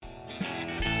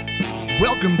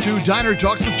Welcome to Diner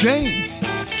Talks with James.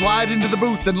 Slide into the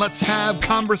booth and let's have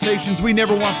conversations we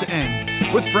never want to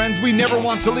end, with friends we never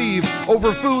want to leave,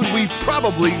 over food we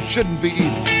probably shouldn't be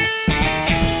eating.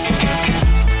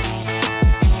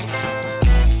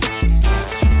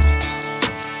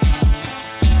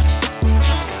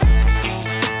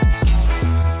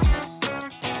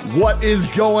 What is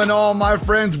going on, my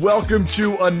friends? Welcome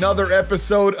to another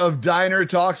episode of Diner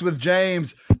Talks with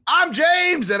James. I'm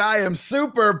James, and I am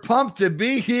super pumped to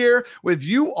be here with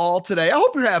you all today. I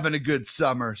hope you're having a good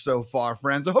summer so far,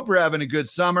 friends. I hope you're having a good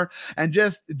summer and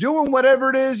just doing whatever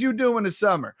it is you do in the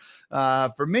summer.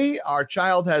 For me, our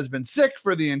child has been sick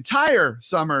for the entire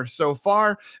summer so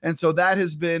far, and so that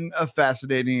has been a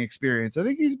fascinating experience. I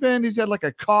think he's had like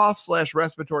a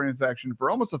cough/respiratory infection for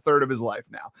almost a third of his life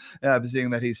now, seeing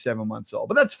that he's 7 months old.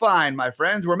 But that's fine, my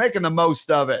friends. We're making the most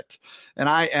of it, and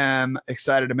I am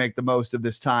excited to make the most of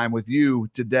this time with you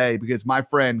today because my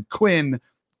friend Quinn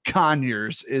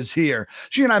Conyers is here.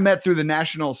 She and I met through the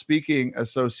National Speaking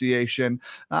Association.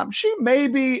 She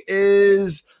maybe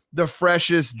is the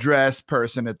freshest dressed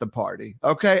person at the party.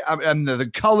 Okay.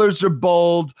 The colors are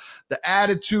bold. The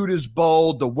attitude is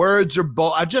bold. The words are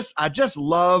bold. I just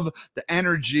love the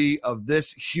energy of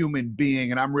this human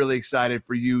being. And I'm really excited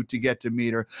for you to get to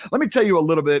meet her. Let me tell you a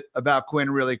little bit about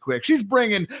Quinn really quick. She's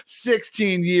bringing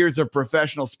 16 years of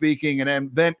professional speaking and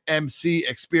event MC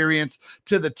experience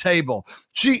to the table.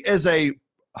 She is a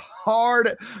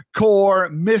hardcore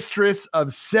mistress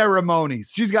of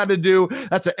ceremonies. She's got to do,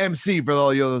 that's an MC for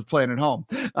all you those playing at home.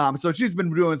 So she's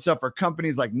been doing stuff for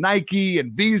companies like Nike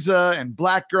and Visa and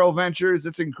Black Girl Ventures.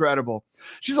 It's incredible.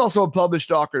 She's also a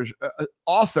published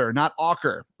author, not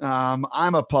author.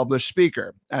 I'm a published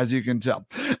speaker, as you can tell.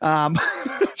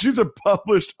 She's a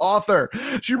published author.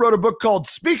 She wrote a book called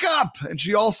Speak Up, and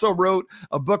she also wrote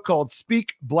a book called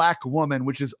Speak Black Woman,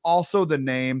 which is also the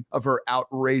name of her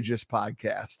outrageous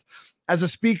podcast. As a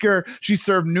speaker, she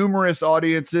served numerous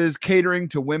audiences, catering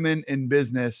to women in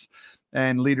business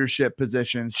and leadership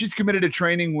positions. She's committed to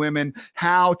training women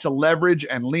how to leverage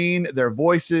and lean their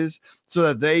voices so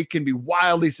that they can be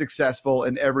wildly successful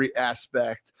in every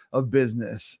aspect of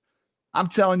business. I'm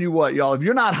telling you what, y'all, if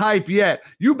you're not hype yet,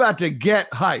 you about to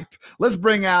get hype. Let's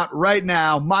bring out right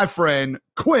now my friend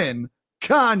Quinn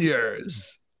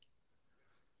Conyers.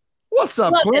 What's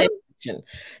up, Quinn?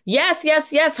 Yes.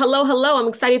 Hello. I'm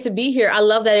excited to be here. I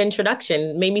love that introduction.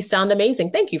 It made me sound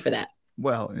amazing. Thank you for that.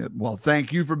 Well,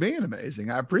 thank you for being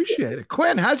amazing. I appreciate it.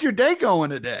 Quinn, how's your day going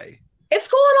today? It's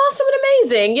going awesome and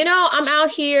amazing. You know, I'm out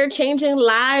here changing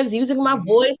lives, using my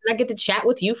voice, and I get to chat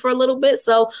with you for a little bit.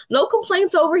 So no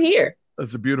complaints over here.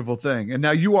 That's a beautiful thing. And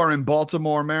now you are in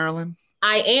Baltimore, Maryland?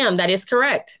 I am. That is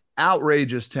correct.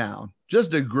 Outrageous town.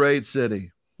 Just a great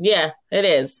city. Yeah, it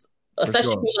is.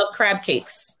 Especially if you love crab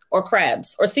cakes or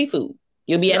crabs or seafood.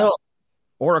 You'll be at home.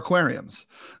 Or aquariums.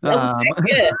 Yeah.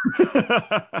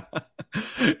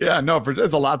 Yeah, no,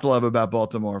 there's a lot to love about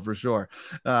Baltimore for sure.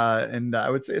 And I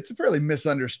would say it's a fairly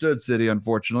misunderstood city,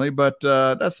 unfortunately, but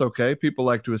that's okay. People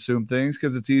like to assume things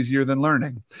because it's easier than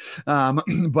learning.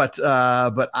 But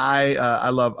I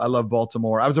love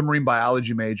Baltimore. I was a marine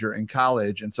biology major in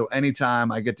college. And so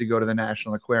anytime I get to go to the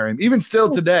National Aquarium, even still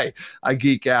today, I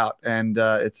geek out, and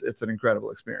it's an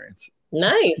incredible experience.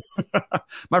 Nice.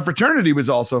 My fraternity was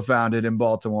also founded in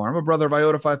Baltimore. I'm a brother of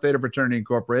Iota Phi Theta Fraternity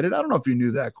Incorporated. I don't know if you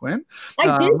knew that, Quinn.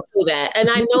 I did know that. And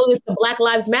I know it's the Black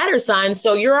Lives Matter sign.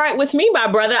 So you're right with me, my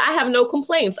brother. I have no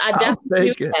complaints. I definitely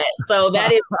knew that. So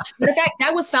that is, in fact,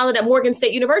 that was founded at Morgan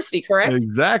State University, correct?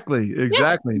 Exactly.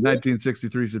 Yes.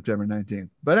 1963, September 19th.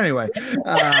 But anyway. Just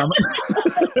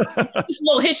a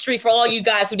little history for all you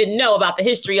guys who didn't know about the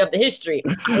history of the history.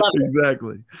 I love it.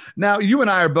 Exactly. Now, you and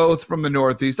I are both from the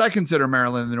Northeast. I consider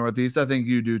Maryland in the Northeast. I think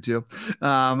you do too.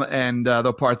 And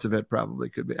though parts of it probably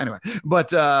could be. Anyway,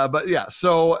 but yeah.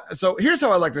 So here's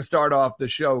how I like to start off the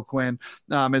show, Quinn,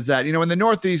 is that, in the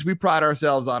Northeast, we pride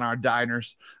ourselves on our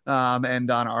diners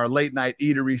and on our late night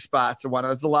eatery spots and whatnot.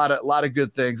 There's a lot of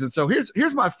good things. And so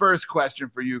here's my first question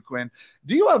for you, Quinn.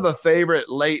 Do you have a favorite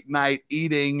late night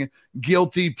eating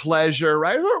guilty pleasure,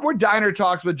 right? We're Diner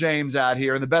Talks with James out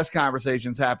here, and the best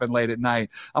conversations happen late at night.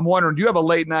 I'm wondering, do you have a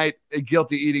late night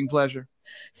guilty eating pleasure?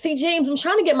 See, James, I'm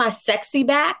trying to get my sexy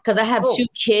back because I have 2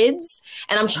 kids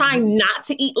and I'm trying not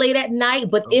to eat late at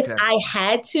night. But if I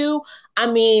had to, I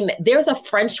mean, there's a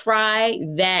French fry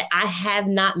that I have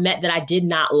not met that I did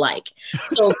not like.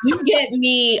 So if you get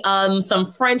me some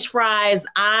French fries,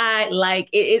 I like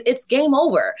it's game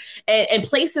over. And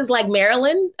places like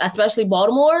Maryland, especially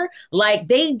Baltimore, like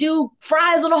they do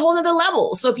fries on a whole nother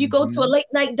level. So if you go to a late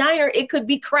night diner, it could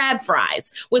be crab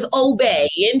fries with Old Bay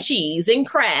and cheese and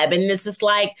crab. And this is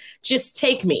like, just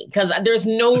take me because there's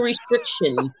no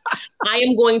restrictions. I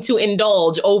am going to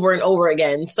indulge over and over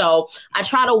again. So I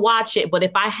try to watch it. But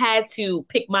if I had to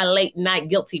pick my late night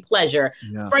guilty pleasure,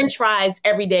 French fries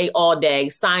every day, all day,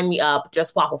 sign me up.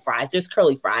 There's waffle fries, there's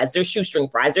curly fries, there's shoestring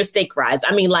fries, there's steak fries.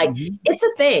 I mean, like it's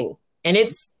a thing. And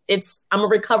I'm a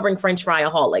recovering French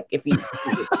fry-aholic.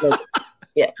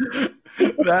 Yeah.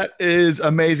 That is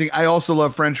amazing. I also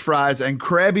love French fries, and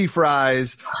Krabby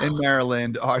fries in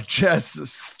Maryland are just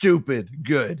stupid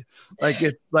good. Like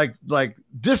it's like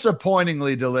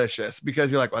disappointingly delicious because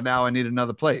you're like, well, now I need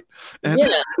another plate. And you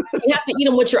have to eat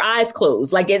them with your eyes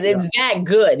closed. Like it's that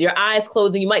good. Your eyes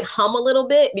closed and you might hum a little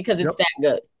bit because it's that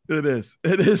good. It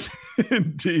is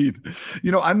indeed.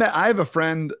 You know, I have a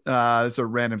friend, it's a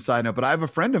random side note, but I have a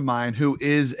friend of mine who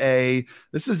is an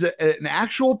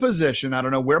actual position. I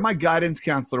don't know where my guidance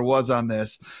counselor was on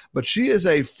this, but she is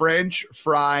a French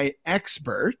fry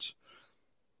expert.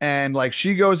 And like,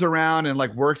 she goes around and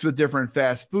like works with different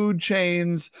fast food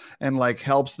chains and like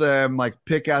helps them like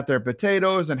pick out their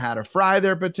potatoes and how to fry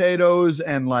their potatoes.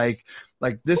 And like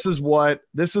this is what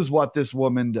this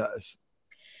woman does.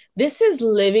 This is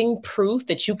living proof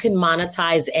that you can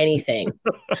monetize anything.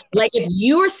 Like if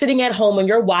you are sitting at home and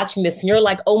you're watching this and you're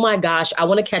like, oh my gosh, I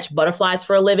want to catch butterflies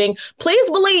for a living. Please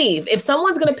believe if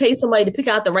someone's going to pay somebody to pick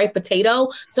out the right potato,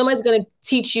 somebody's going to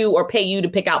teach you or pay you to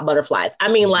pick out butterflies.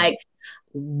 I mean, like,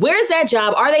 where's that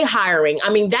job? Are they hiring? I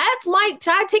mean, that might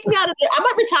take me out of there. I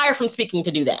might retire from speaking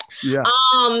to do that. Yeah.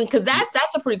 Because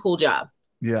that's a pretty cool job.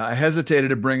 Yeah, I hesitated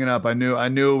to bring it up. I knew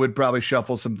it would probably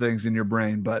shuffle some things in your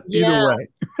brain, but either way.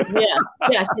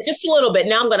 yeah, just a little bit.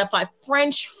 Now I'm going to find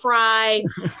French fry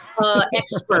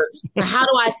experts. How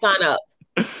do I sign up?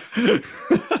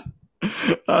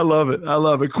 I love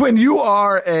it. Quinn, you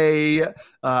are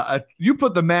you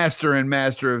put the master in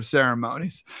master of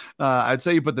ceremonies. I'd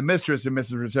say you put the mistress in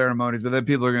mistress of ceremonies, but then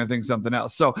people are going to think something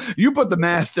else. So you put the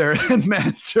master in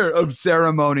master of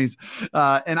ceremonies.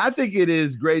 And I think it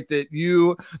is great that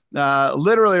you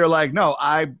literally are like, no,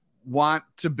 I want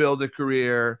to build a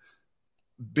career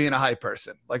being a hype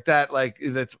person like that. Like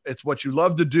it's what you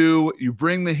love to do. You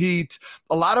bring the heat.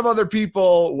 A lot of other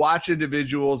people watch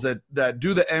individuals that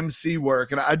do the MC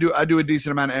work. And I do a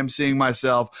decent amount of MCing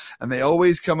myself. And they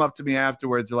always come up to me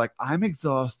afterwards. They're like, I'm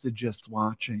exhausted just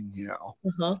watching you.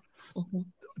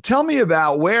 Tell me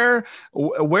about where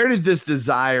did this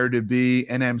desire to be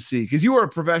an MC? Because you were a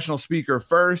professional speaker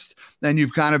first, then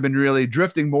you've kind of been really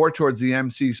drifting more towards the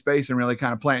MC space and really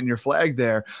kind of planting your flag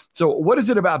there. So what is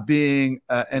it about being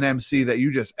an MC that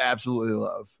you just absolutely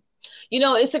love? You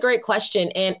know, it's a great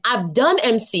question. And I've done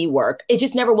MC work. It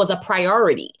just never was a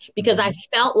priority because I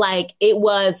felt like it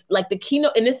was like the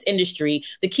keynote in this industry.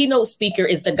 The keynote speaker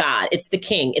is the god. It's the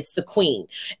king. It's the queen.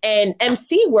 And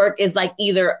MC work is like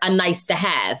either a nice to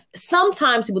have.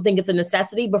 Sometimes people think it's a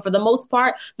necessity, but for the most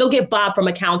part, they'll get Bob from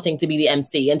accounting to be the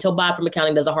MC until Bob from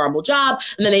accounting does a horrible job.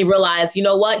 And then they realize, you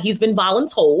know what? He's been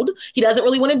voluntold. He doesn't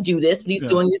really want to do this, but he's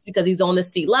doing this because he's on the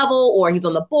C level or he's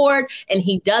on the board and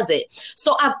he does it.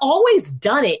 So I've always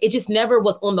done it. It just never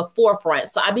was on the forefront.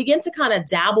 So I began to kind of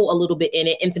dabble a little bit in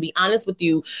it. And to be honest with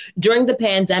you, during the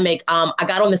pandemic, I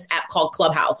got on this app called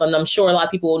Clubhouse. And I'm sure a lot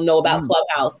of people will know about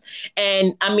Clubhouse.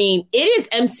 And I mean, it is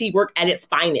MC work at its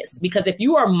finest, because if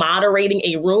you are moderating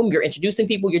a room, you're introducing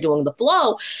people, you're doing the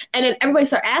flow. And then everybody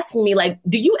started asking me, like,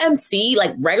 do you MC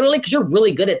like regularly? Because you're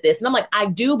really good at this. And I'm like, I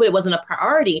do, but it wasn't a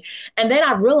priority. And then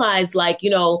I realized, like, you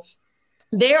know,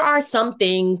 there are some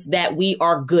things that we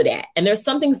are good at, and there's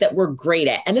some things that we're great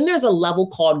at. And then there's a level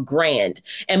called grand.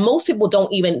 And most people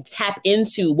don't even tap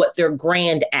into what they're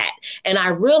grand at. And I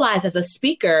realized as a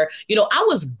speaker, you know, I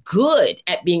was good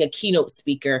at being a keynote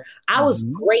speaker. I was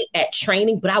great at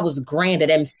training, but I was grand at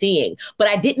MCing. But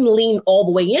I didn't lean all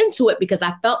the way into it because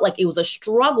I felt like it was a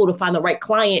struggle to find the right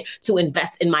client to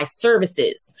invest in my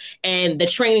services. And the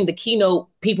training, the keynote,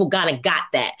 people kind of got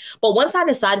that. But once I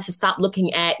decided to stop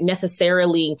looking at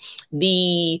necessarily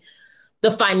the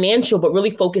the financial, but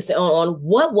really focusing on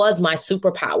what was my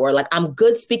superpower. Like, I'm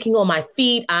good speaking on my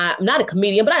feet. I'm not a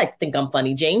comedian, but I think I'm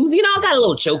funny, James. You know, I got a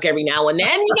little joke every now and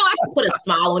then. You know, I can put a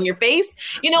smile on your face.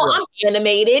 You know, I'm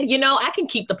animated. You know, I can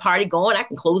keep the party going. I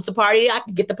can close the party. I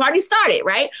can get the party started,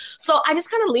 right? So I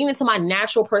just kind of lean into my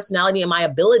natural personality and my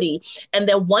ability. And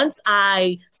then once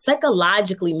I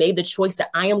psychologically made the choice that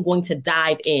I am going to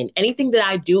dive in, anything that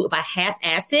I do, if I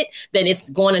half-ass it, then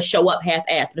it's going to show up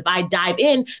half-assed. But if I dive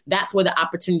in, that's where the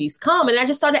opportunities come. And I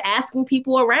just started asking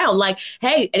people around, like,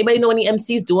 hey, anybody know any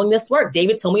MCs doing this work?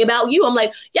 David told me about you. I'm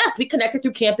like, yes, we connected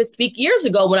through Campus Speak years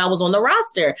ago when I was on the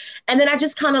roster. And then I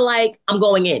just kind of like, I'm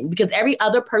going in because every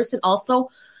other person also,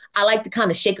 I like to kind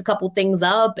of shake a couple things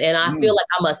up. And I feel like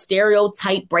I'm a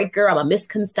stereotype breaker. I'm a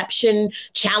misconception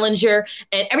challenger.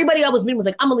 And everybody I was meeting was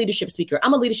like, I'm a leadership speaker.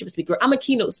 I'm a leadership speaker. I'm a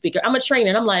keynote speaker. I'm a trainer.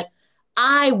 And I'm like,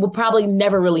 I will probably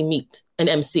never really meet an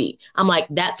MC. I'm like,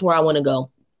 that's where I want to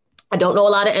go. I don't know a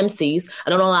lot of MCs. I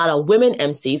don't know a lot of women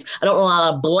MCs. I don't know a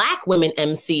lot of Black women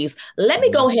MCs. Let me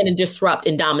go ahead and disrupt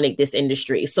and dominate this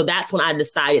industry. So that's when I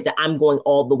decided that I'm going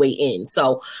all the way in.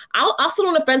 So I'll sit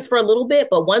on the fence for a little bit,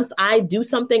 but once I do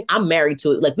something, I'm married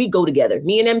to it. Like, we go together,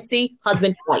 me and MC,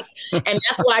 husband, wife. And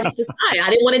that's what I just decided. I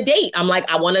didn't want to date. I'm like,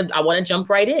 I want to jump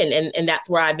right in. And that's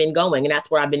where I've been going. And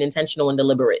that's where I've been intentional and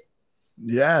deliberate.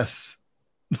 Yes.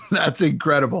 That's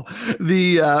incredible.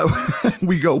 The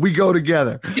we go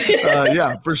together.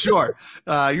 Yeah, for sure.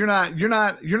 You're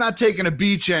not taking a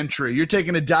beach entry. You're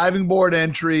taking a diving board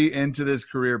entry into this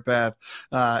career path.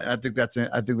 I think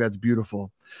that's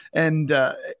beautiful. And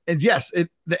yes,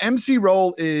 the MC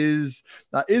role is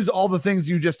all the things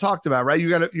you just talked about, right?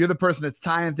 You're the person that's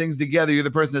tying things together. You're the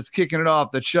person that's kicking it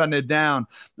off, that's shutting it down.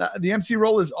 The MC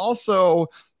role is also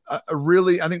a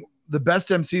really, I think, the best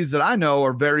MCs that I know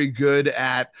are very good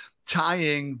at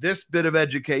tying this bit of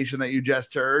education that you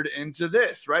just heard into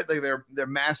this, right? Like they're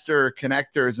master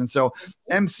connectors. And so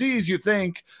MCs, you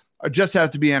think, just have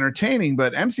to be entertaining,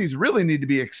 but MCs really need to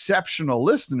be exceptional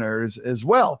listeners as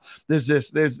well. There's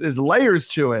layers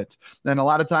to it. And a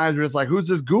lot of times we're just like, who's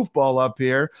this goofball up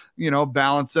here,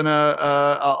 balancing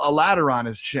a ladder on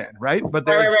his chin, right? But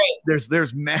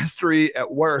there's mastery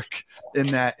at work in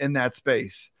that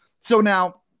space. So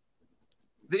now,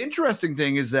 the interesting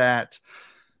thing is that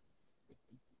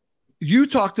you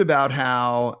talked about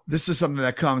how this is something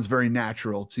that comes very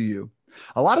natural to you.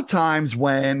 A lot of times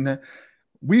when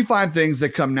we find things that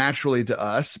come naturally to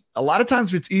us, a lot of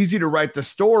times it's easy to write the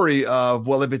story of,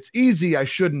 well, if it's easy, I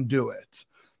shouldn't do it.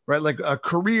 Right? Like a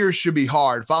career should be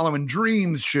hard. Following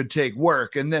dreams should take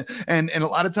work. And then, and a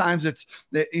lot of times it's,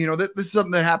 this is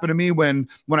something that happened to me when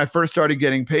I first started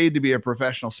getting paid to be a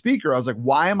professional speaker. I was like,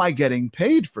 why am I getting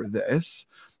paid for this?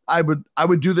 I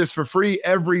would do this for free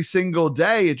every single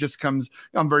day. It just comes,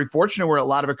 I'm very fortunate where a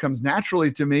lot of it comes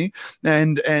naturally to me.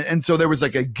 And so there was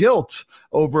like a guilt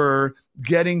over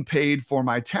getting paid for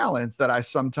my talents that I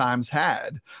sometimes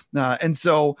had. And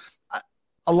so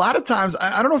a lot of times,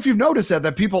 I don't know if you've noticed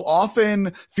that people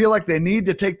often feel like they need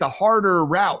to take the harder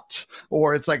route,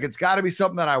 or it's like, it's got to be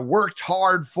something that I worked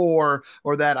hard for,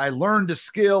 or that I learned a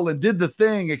skill and did the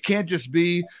thing. It can't just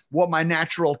be what my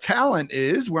natural talent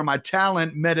is, where my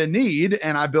talent met a need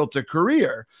and I built a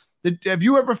career. Have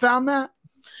you ever found that?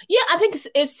 Yeah, I think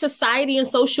it's society and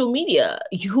social media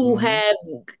who have,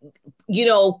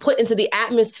 put into the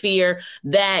atmosphere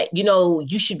that,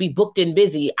 you should be booked and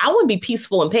busy. I want to be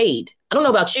peaceful and paid. I don't know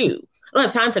about you. I don't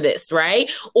have time for this,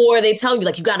 right? Or they tell you,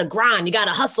 like, you got to grind, you got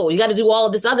to hustle, you got to do all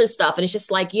of this other stuff. And it's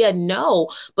just like, yeah, no.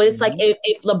 But it's like,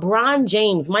 if LeBron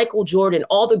James, Michael Jordan,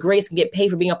 all the greats can get paid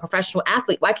for being a professional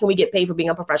athlete, why can't we get paid for being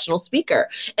a professional speaker?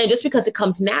 And just because it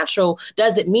comes natural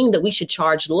doesn't mean that we should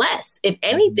charge less. If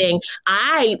anything,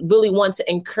 I really want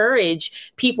to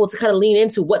encourage people to kind of lean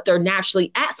into what they're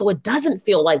naturally at, so it doesn't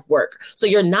feel like work. So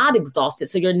you're not exhausted,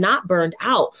 so you're not burned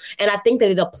out. And I think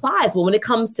that it applies. But when it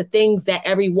comes to things that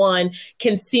everyone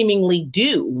can seemingly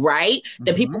do, right?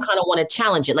 That people kind of want to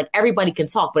challenge it. Like, everybody can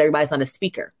talk, but everybody's not a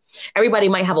speaker. Everybody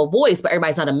might have a voice, but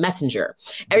everybody's not a messenger.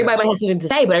 Everybody might have something to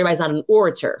say, but everybody's not an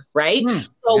orator, right?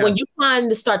 So when you kind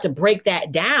of start to break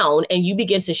that down and you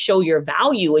begin to show your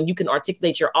value and you can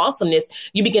articulate your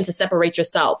awesomeness, you begin to separate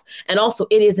yourself. And also,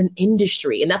 it is an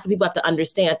industry. And that's what people have to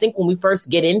understand. I think when we first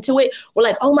get into it, we're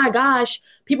like, oh my gosh,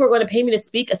 people are going to pay me to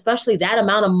speak, especially that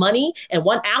amount of money in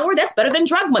 1 hour. That's better than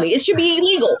drug money. It should be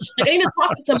illegal. Like, I need to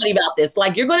talk to somebody about this.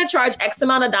 Like, you're going to charge X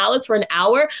amount of dollars for an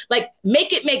hour. Like,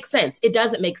 make it make sense. It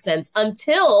doesn't make sense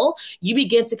until you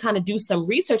begin to kind of do some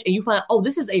research and you find out, oh,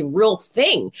 this is a real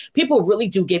thing. People really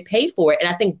do get paid for it. And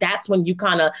I think that's when you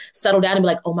kind of settle down and be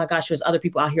like, oh my gosh, there's other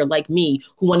people out here like me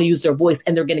who want to use their voice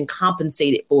and they're getting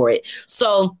compensated for it.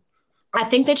 So I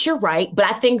think that you're right, but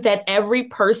I think that every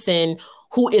person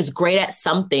who is great at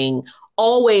something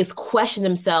always question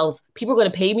themselves. People are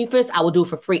going to pay me for this. I will do it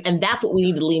for free. And that's what we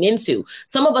need to lean into.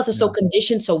 Some of us are so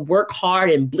conditioned to work hard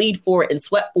and bleed for it and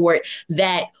sweat for it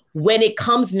that when it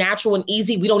comes natural and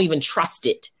easy, we don't even trust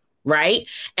it. Right.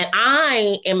 And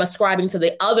I am ascribing to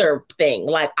the other thing.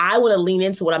 Like, I want to lean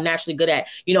into what I'm naturally good at.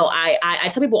 You know, I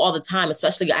tell people all the time,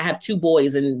 especially I have 2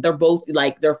 boys and they're both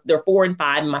like they're 4 and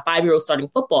 5 and my 5-year-old starting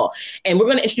football. And we're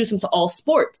going to introduce him to all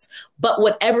sports. But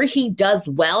whatever he does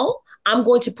well, I'm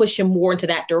going to push him more into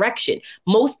that direction.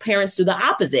 Most parents do the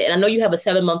opposite. And I know you have a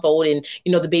 7-month-old and,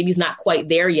 you know, the baby's not quite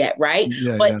there yet, right?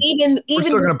 Yeah, but even we're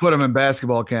still going to put him in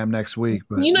basketball camp next week.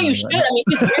 But, you know, you should. I mean,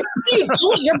 what are you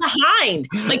doing? You're behind.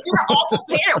 Like, you're an awful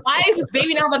parent. Why is this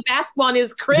baby now having basketball in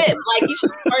his crib? Like, you should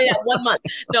start at 1 month.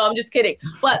 No, I'm just kidding.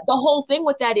 But the whole thing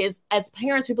with that is, as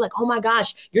parents, we'd be like, oh my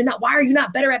gosh, why are you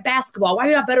not better at basketball? Why are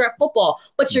you not better at football?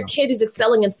 But your kid is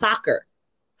excelling in soccer.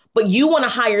 But you want to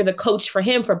hire the coach for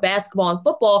him for basketball and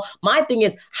football. My thing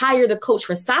is hire the coach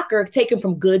for soccer, take him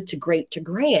from good to great to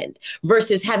grand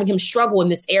versus having him struggle in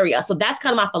this area. So that's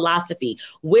kind of my philosophy.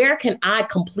 Where can I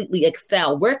completely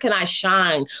excel? Where can I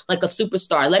shine like a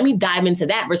superstar? Let me dive into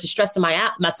that versus stressing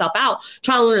myself out,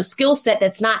 trying to learn a skill set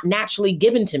that's not naturally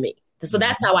given to me. So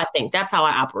that's how I think. That's how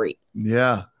I operate.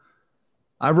 Yeah.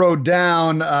 I wrote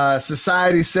down,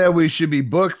 society said we should be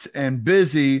booked and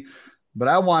busy, but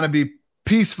I want to be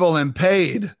peaceful and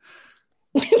paid.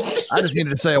 I just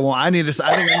needed to say it one. I think I need to say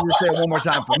it one more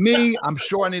time for me. I'm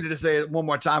sure I needed to say it one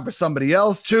more time for somebody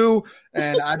else too.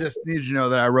 And I just need you to know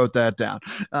that I wrote that down,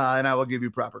 and I will give you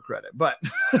proper credit. But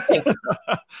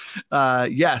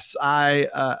yes, I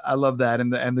love that,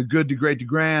 and the good to great to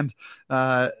grand.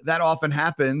 That often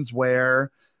happens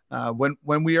where.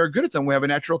 When we are good at something, we have a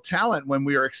natural talent, when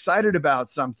we are excited about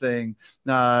something.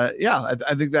 I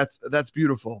think that's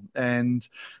beautiful. And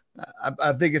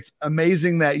I think it's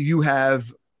amazing that you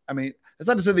have, I mean, it's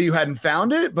not to say that you hadn't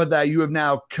found it, but that you have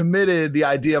now committed the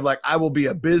idea of like, I will be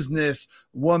a business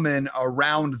woman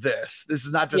around this. This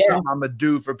is not just something I'm going to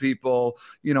do for people,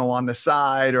 you know, on the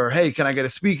side, or, hey, can I get a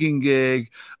speaking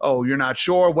gig? Oh, you're not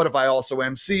sure. What if I also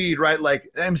emceed, right? Like,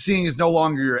 emceeing is no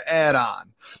longer your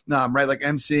add-on, right? Like,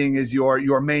 emceeing is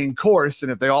your main course.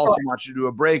 And if they also want you to do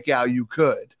a breakout, you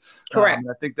could. Correct.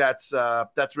 I think that's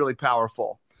really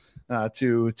powerful.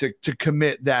 To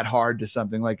commit that hard to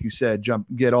something, like you said,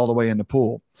 get all the way in the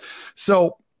pool.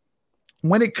 So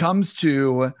when it comes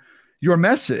to your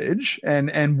message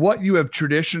and what you have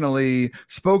traditionally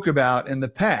spoke about in the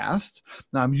past,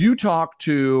 you talk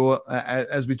to,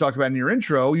 as we talked about in your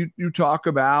intro, you talk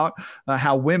about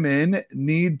how women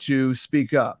need to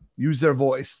speak up. Use their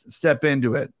voice, step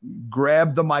into it,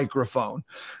 grab the microphone,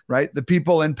 right? The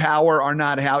people in power are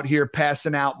not out here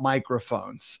passing out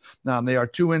microphones. They are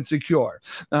too insecure.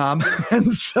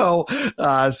 And so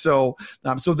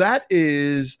that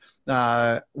is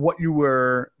what you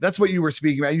were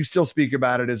speaking about. You still speak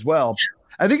about it as well.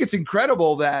 I think it's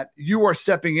incredible that you are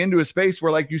stepping into a space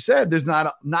where, like you said, there's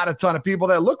not a ton of people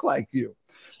that look like you.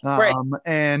 Right.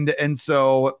 And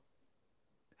so,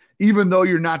 even though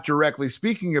you're not directly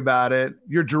speaking about it,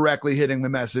 you're directly hitting the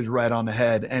message right on the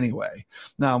head anyway,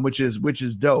 which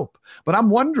is dope. But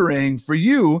I'm wondering for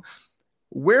you,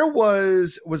 where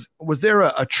was there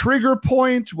a trigger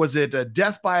point? Was it a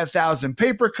death by 1,000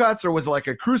 paper cuts, or was it like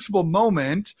a crucible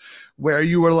moment where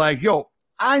you were like, yo,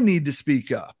 I need to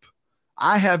speak up?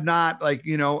 I have not, like,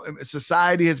 you know,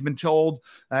 society has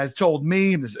told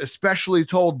me, especially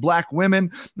told Black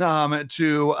women,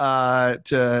 to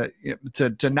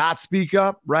not speak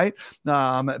up, right?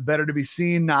 Better to be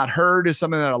seen, not heard, is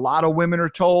something that a lot of women are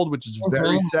told, which is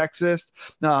very sexist.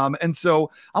 And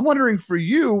so I'm wondering for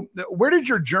you, where did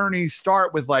your journey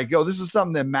start with, like, yo, this is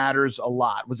something that matters a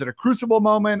lot? Was it a crucible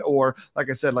moment, or, like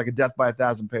I said, like a death by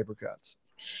 1,000 paper cuts?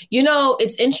 You know,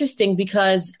 it's interesting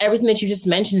because everything that you just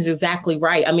mentioned is exactly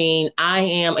right. I mean, I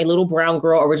am a little brown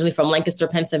girl originally from Lancaster,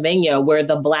 Pennsylvania, where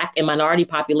the Black and minority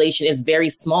population is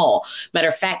very small. Matter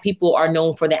of fact, people are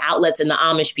known for the outlets and the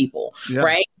Amish people,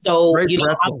 right? So, great, you know,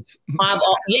 pretzels. And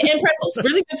pretzels,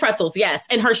 really good pretzels, yes.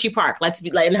 And Hershey Park, let's be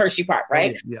like in Hershey Park,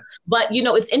 right? Yeah. But, you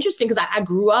know, it's interesting because I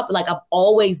grew up, like, I've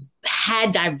always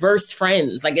had diverse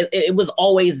friends. Like, it was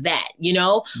always that, you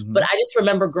know, but I just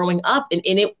remember growing up and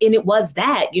it was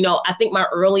that. You know, I think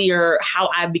how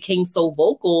I became so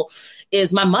vocal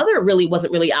is my mother really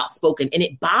wasn't really outspoken, and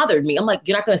it bothered me. I'm like,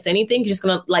 you're not going to say anything? You're just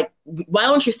going to, like, why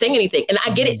don't you say anything? And I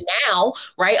get it now,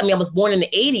 right? I mean, I was born in the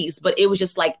 80s, but it was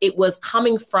just like, it was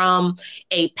coming from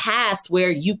a past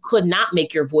where you could not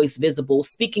make your voice visible.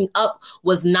 Speaking up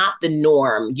was not the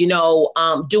norm, you know,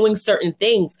 doing certain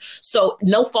things. So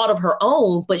no fault of her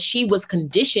own, but she was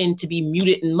conditioned to be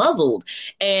muted and muzzled.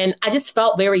 And I just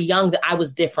felt very young that I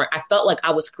was different. I felt like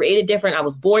I was created different. I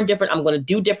was born different. I'm going to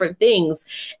do different things.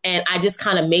 And I just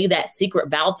kind of made that secret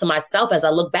vow to myself as I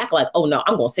look back, like, oh no,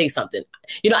 I'm going to say something.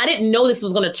 I didn't know this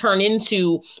was going to turn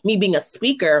into me being a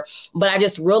speaker, but I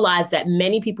just realized that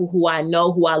many people who I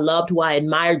know, who I loved, who I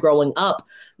admired growing up,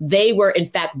 they were in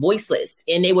fact voiceless,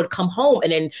 and they would come home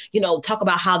and then, talk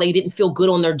about how they didn't feel good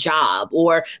on their job,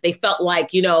 or they felt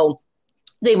like,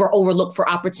 they were overlooked for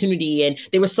opportunity, and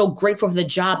they were so grateful for the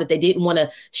job that they didn't want to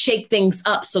shake things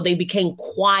up. So they became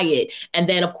quiet. And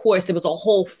then, of course, there was a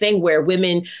whole thing where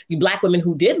Black women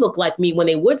who did look like me, when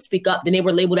they would speak up, then they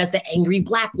were labeled as the angry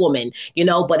Black woman,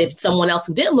 but if someone else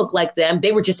who didn't look like them,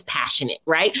 they were just passionate,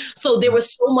 right? So there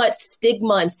was so much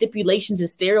stigma and stipulations and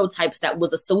stereotypes that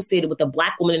was associated with the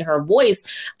Black woman and her voice.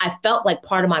 I felt like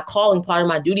part of my calling, part of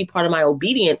my duty, part of my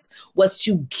obedience was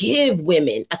to give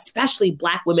women, especially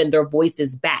Black women, their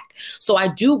voices back. So I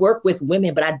do work with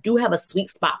women, but I do have a sweet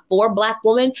spot for Black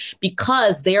women,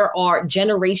 because there are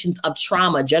generations of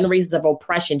trauma, generations of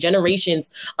oppression,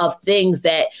 generations of things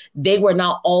that they were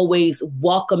not always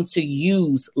welcome to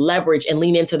use, leverage, and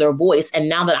lean into their voice. And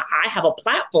now that I have a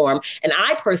platform, and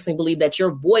I personally believe that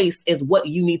your voice is what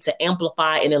you need to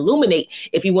amplify and illuminate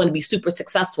if you want to be super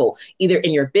successful, either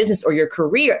in your business or your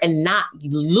career, and not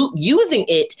using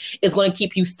it is going to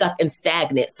keep you stuck and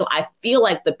stagnant. So I feel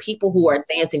like the people who are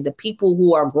advancing, the people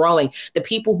who are growing, the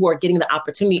people who are getting the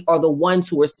opportunity are the ones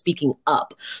who are speaking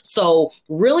up. So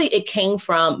really it came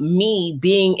from me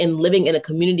being and living in a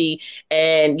community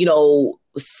and,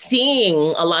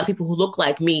 seeing a lot of people who look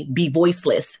like me be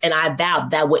voiceless. And I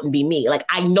vowed that wouldn't be me. Like,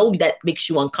 I know that makes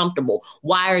you uncomfortable.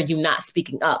 Why are you not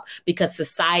speaking up? Because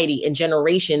society and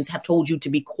generations have told you to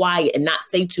be quiet and not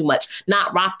say too much,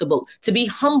 not rock the boat, to be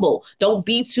humble. Don't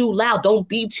be too loud. Don't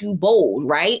be too bold.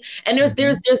 Right. And there's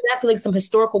definitely some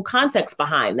historical context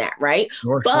behind that. Right.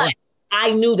 Sure.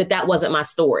 I knew that wasn't my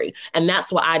story. And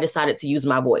that's why I decided to use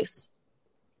my voice.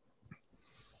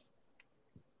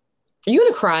 Are you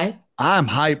going to cry? I'm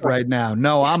hyped right now.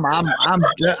 No, I'm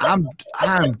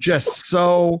just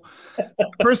so.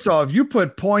 First off, you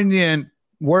put poignant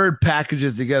word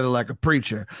packages together like a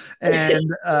preacher,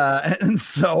 and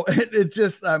so it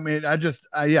just. I mean,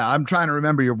 I'm trying to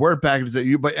remember your word packages that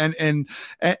you. But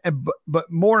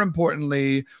more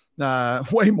importantly,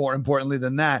 way more importantly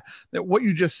than that what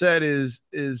you just said is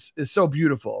so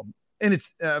beautiful, and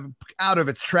it's out of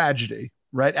its tragedy.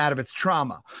 Right out of its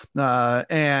trauma,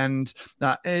 and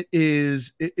it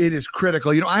is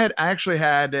critical. I actually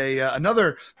had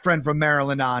another friend from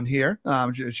Maryland on here.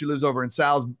 She lives over in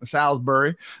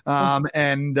Salisbury,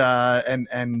 and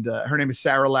her name is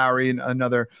Sarah Lowry,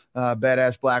 another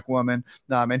badass Black woman.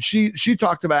 And she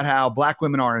talked about how Black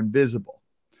women are invisible.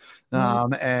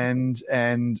 And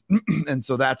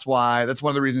so that's one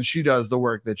of the reasons she does the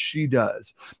work that she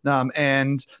does.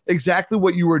 And exactly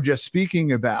what you were just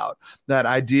speaking about, that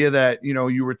idea that,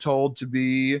 you were told to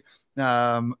be,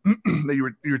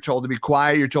 that you're told to be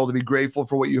quiet, you're told to be grateful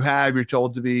for what you have, you're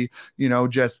told to be,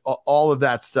 just all of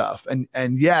that stuff.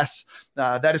 And yes,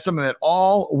 that is something that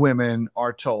all women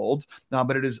are told,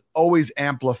 but it is always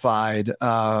amplified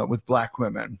with Black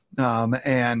women.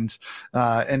 And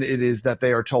it is that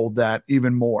they are told that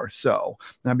even more so,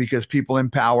 because people in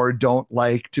power don't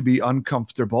like to be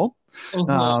uncomfortable.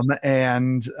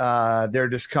 And their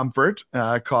discomfort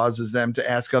causes them to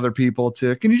ask other people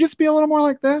can you just be a little more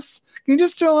like this? Can you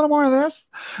just do a little more of this?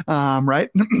 Right.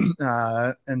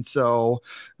 And so,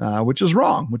 which is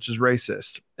wrong, which is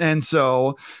racist. And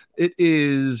so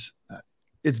it's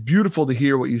beautiful to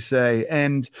hear what you say.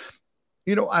 And,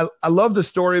 I love the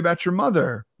story about your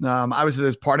mother. Obviously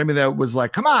there's part of me that was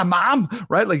like, come on, Mom,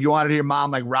 right? Like you wanted to hear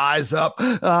Mom like rise up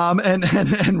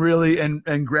and really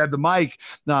grab the mic.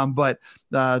 But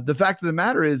the fact of the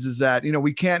matter is that,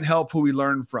 we can't help who we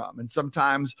learn from. And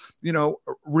sometimes,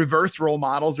 reverse role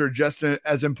models are just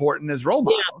as important as role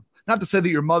models. Yeah. Not to say that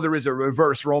your mother is a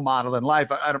reverse role model in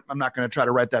life. I'm not going to try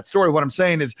to write that story. What I'm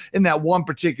saying is, in that one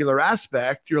particular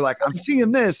aspect, you're like, I'm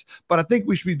seeing this, but I think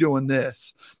we should be doing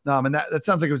this. And that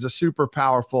sounds like it was a super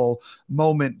powerful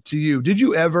moment to you. Did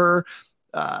you ever,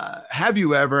 have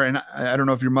you ever, and I don't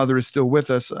know if your mother is still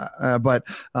with us, but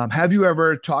have you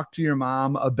ever talked to your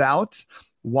mom about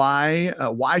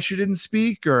why she didn't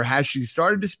speak, or has she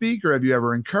started to speak, or have you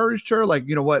ever encouraged her? Like,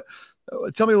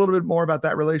 tell me a little bit more about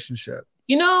that relationship.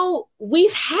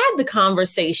 We've had the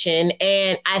conversation,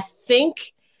 and I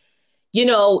think,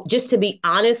 Just to be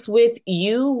honest with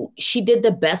you, she did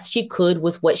the best she could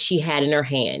with what she had in her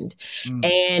hand.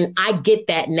 And I get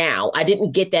that now. I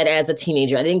didn't get that as a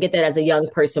teenager. I didn't get that as a young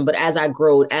person, but as I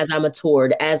grew, as I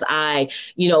matured, as I,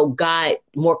 got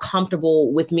more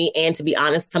comfortable with me, and to be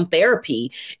honest, some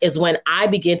therapy is when I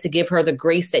began to give her the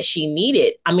grace that she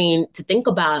needed. I mean, to think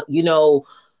about,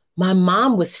 my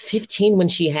mom was 15 when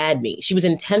she had me. She was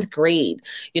in 10th grade.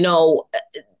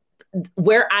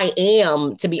 Where I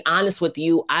am, to be honest with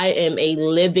you, I am a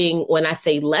living, when I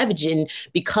say legend,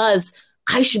 because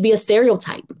I should be a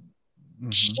stereotype.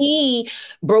 She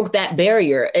broke that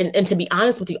barrier. And to be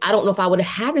honest with you, I don't know if I would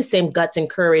have had the same guts and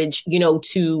courage,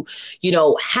 to,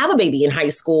 have a baby in high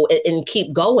school and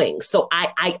keep going. So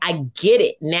I get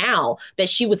it now that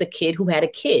she was a kid who had a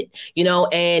kid,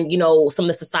 and, some of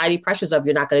the society pressures of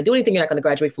you're not going to do anything. You're not going to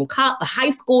graduate from high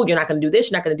school. You're not going to do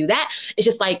this. You're not going to do that. It's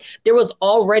just like there was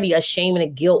already a shame and a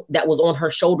guilt that was on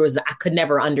her shoulders that I could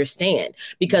never understand,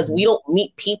 because we don't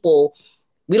meet people.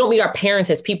 We don't meet our parents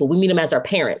as people. We meet them as our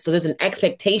parents. So there's an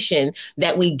expectation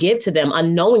that we give to them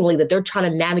unknowingly that they're trying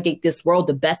to navigate this world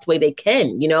the best way they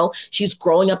can. She's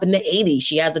growing up in the 80s.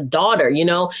 She has a daughter,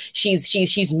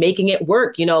 she's making it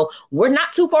work. We're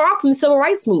not too far off from the civil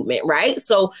rights movement, right?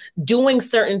 So doing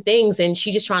certain things, and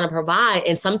she's just trying to provide.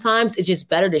 And sometimes it's just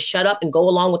better to shut up and go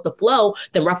along with the flow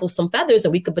than ruffle some feathers,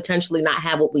 and we could potentially not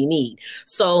have what we need.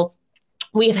 So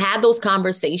we've had those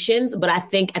conversations, but I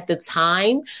think at the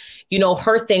time,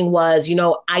 her thing was,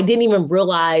 I didn't even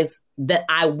realize that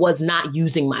I was not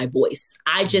using my voice.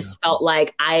 I just felt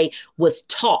like I was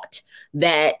taught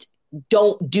that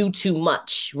don't do too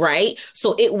much, right?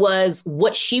 So it was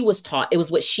what she was taught. It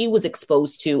was what she was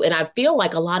exposed to. And I feel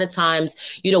like a lot of times,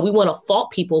 we want to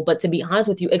fault people, but to be honest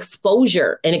with you,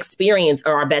 exposure and experience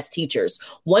are our best teachers.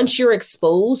 Once you're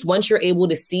exposed, once you're able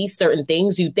to see certain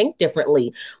things, you think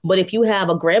differently. But if you have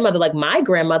a grandmother like my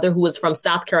grandmother, who was from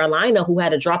South Carolina, who had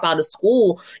to drop out of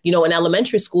school, in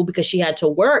elementary school because she had to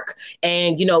work,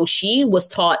 and, she was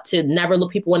taught to never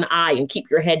look people in the eye and keep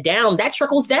your head down, that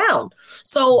trickles down.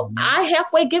 So I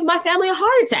halfway give my family a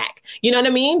heart attack. You know what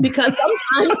I mean? Because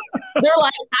sometimes they're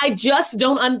like, I just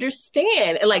don't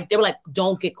understand. And they were like,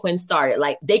 don't get Quinn started.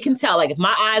 Like, they can tell, if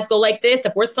my eyes go like this,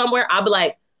 if we're somewhere, I'll be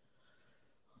like,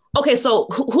 okay, so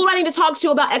who do I need to talk to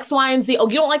about X, Y, and Z? Oh,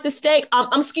 you don't like the steak?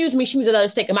 Excuse me, she needs another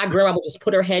steak. And my grandma will just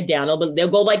put her head down. They'll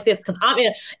go like this because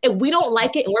if we don't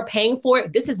like it and we're paying for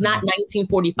it, this is not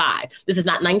 1945. This is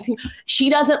not 19.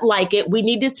 She doesn't like it. We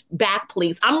need this back,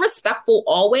 please. I'm respectful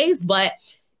always, but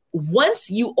once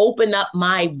you open up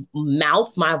my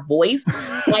mouth, my voice,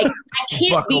 I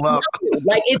can't be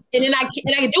and I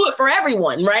do it for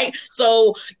everyone, right?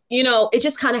 So, it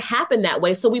just kind of happened that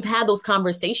way. So we've had those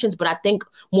conversations, but I think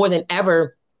more than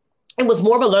ever, it was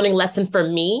more of a learning lesson for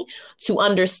me to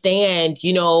understand,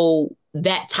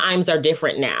 that times are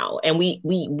different now. And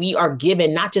we are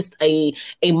given not just a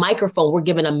microphone, we're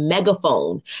given a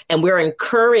megaphone, and we're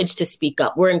encouraged to speak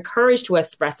up. We're encouraged to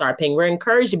express our opinion. We're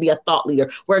encouraged to be a thought leader.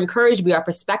 We're encouraged to be our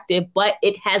perspective, but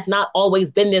it has not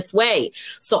always been this way.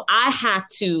 So I have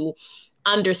to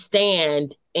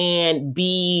understand and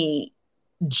be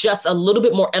just a little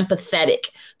bit more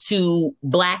empathetic to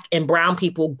Black and brown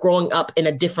people growing up in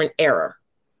a different era.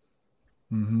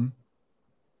 Mm-hmm.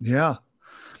 Yeah.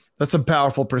 That's a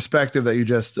powerful perspective that you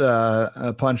just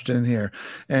punched in here.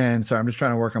 And sorry, I'm just trying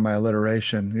to work on my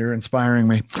alliteration. You're inspiring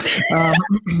me. But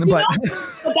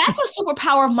that's a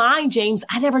superpower of mine, James.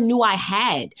 I never knew I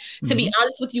had. To be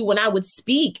honest with you, when I would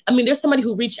speak, there's somebody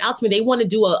who reached out to me. They want to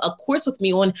do a course with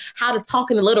me on how to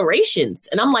talk in alliterations.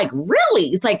 And I'm like, really?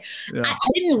 It's like, I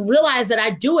didn't realize that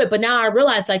I do it. But now I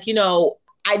realize, I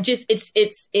just,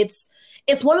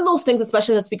 it's one of those things,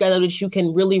 especially as a speaker, that you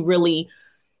can really, really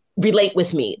relate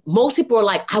with me. Most people are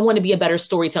like, I want to be a better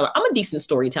storyteller. I'm a decent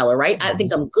storyteller, right? I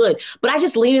think I'm good, but I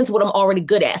just lean into what I'm already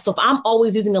good at. So if I'm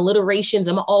always using alliterations,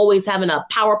 I'm always having a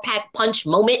power pack punch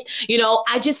moment,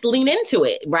 I just lean into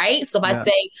it, right? So if I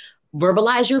say,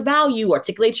 verbalize your value,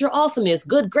 articulate your awesomeness,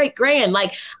 good, great, grand.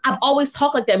 I've always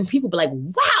talked like that, and people be like,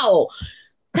 wow,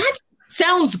 that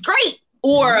sounds great.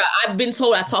 Or I've been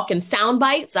told I talk in sound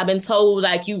bites. I've been told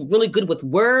you really good with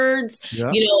words,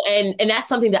 and that's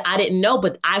something that I didn't know,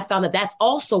 but I found that that's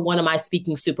also one of my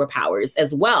speaking superpowers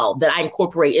as well, that I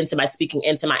incorporate into my speaking,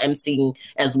 into my emceeing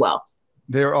as well.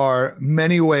 There are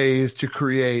many ways to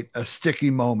create a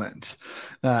sticky moment.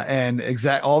 And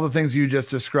all the things you just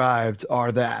described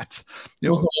are that.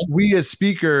 We as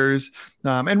speakers,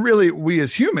 and really we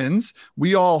as humans,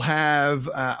 we all have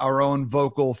our own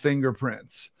vocal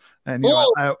fingerprints. And,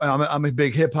 I'm a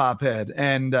big hip hop head,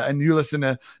 and you listen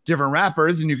to different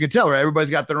rappers and you can tell, right? Everybody's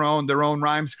got their own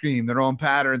rhyme scheme, their own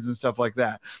patterns and stuff like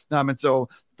that. And so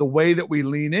the way that we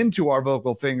lean into our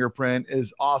vocal fingerprint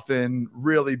is often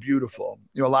really beautiful.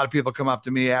 A lot of people come up to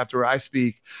me after I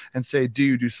speak and say, do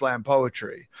you do slam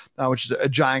poetry? Which is a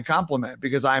giant compliment,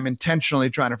 because I'm intentionally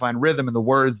trying to find rhythm in the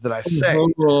words that I say,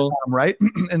 right?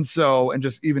 And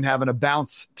just even having a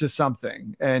bounce to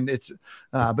something. And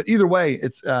but either way,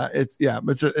 it's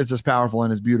as powerful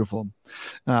and as beautiful.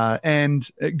 And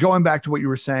going back to what you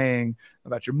were saying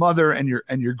about your mother and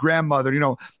your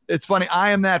grandmother, it's funny.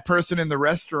 I am that person in the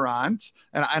restaurant,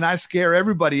 and I scare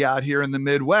everybody out here in the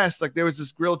Midwest. Like, there was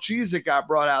this grilled cheese that got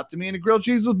brought out to me, and the grilled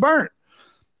cheese was burnt.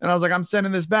 And I was like, I'm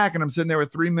sending this back, and I'm sitting there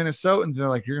with 3 Minnesotans. And they're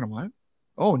like, you're gonna what?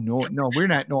 Oh, no, we're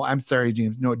not. No, I'm sorry,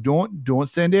 James. No, don't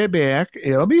send it back.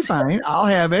 It'll be fine. I'll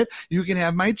have it. You can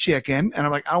have my chicken. And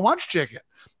I'm like, I don't want chicken.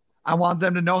 I want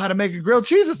them to know how to make a grilled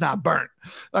cheese that's not burnt.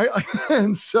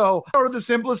 And so, or the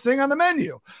simplest thing on the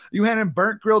menu, you handing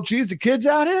burnt grilled cheese to kids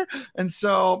out here. And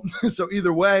so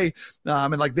either way,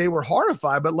 they were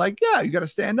horrified, but you got to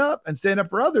stand up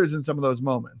for others in some of those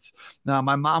moments. Now,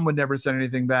 my mom would never send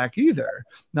anything back either.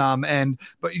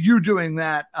 But you doing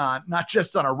that, not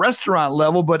just on a restaurant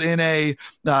level, but in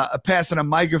passing a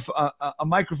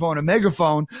microphone, a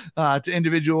megaphone to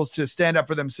individuals to stand up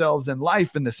for themselves in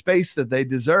life in the space that they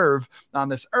deserve on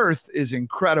this earth is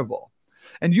incredible.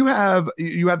 And you have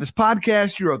this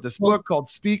podcast. You wrote this book called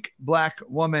Speak Black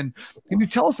Woman. Can you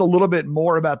tell us a little bit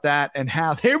more about that and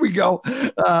how? Here we go.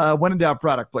 When in doubt,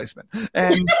 product placement.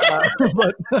 And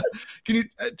but can you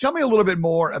tell me a little bit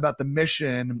more about the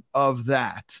mission of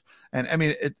that? And I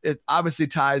mean, it obviously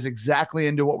ties exactly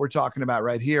into what we're talking about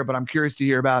right here. But I'm curious to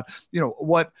hear about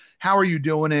how are you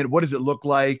doing it? What does it look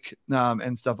like,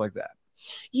 and stuff like that.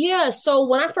 Yeah. So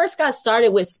when I first got started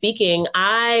with speaking,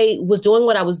 I was doing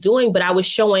what I was doing, but I was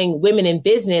showing women in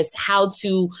business how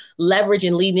to leverage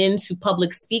and lean into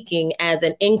public speaking as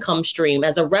an income stream,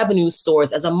 as a revenue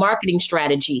source, as a marketing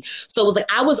strategy. So it was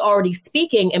like I was already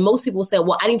speaking, and most people say,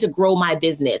 well, I need to grow my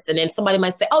business. And then somebody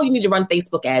might say, oh, you need to run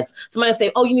Facebook ads. Somebody might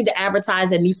say, oh, you need to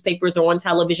advertise in newspapers or on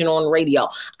television or on radio.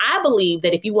 I believe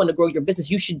that if you want to grow your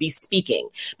business, you should be speaking,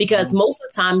 because most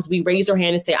of the times we raise our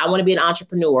hand and say, I want to be an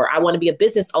entrepreneur. I want to be a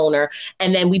business owner.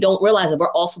 And then we don't realize that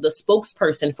we're also the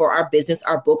spokesperson for our business,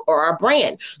 our book, or our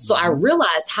brand. So I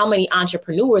realized how many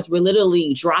entrepreneurs were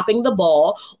literally dropping the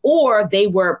ball, or they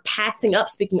were passing up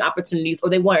speaking opportunities, or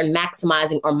they weren't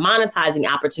maximizing or monetizing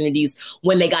opportunities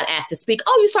when they got asked to speak.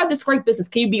 Oh, you started this great business.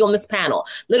 Can you be on this panel?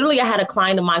 Literally, I had a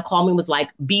client of mine call me, was like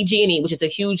BG&E, which is a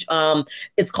huge,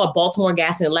 it's called Baltimore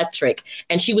Gas and Electric.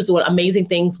 And she was doing amazing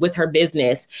things with her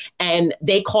business. And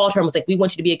they called her and was like, we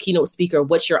want you to be a keynote speaker.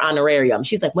 What's your honorarium?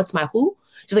 She's like, what's my who?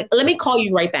 She's like, let me call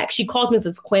you right back. She calls me and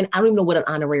says, Quinn, I don't even know what an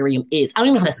honorarium is. I don't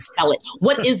even know how to spell it.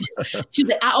 What is this? She's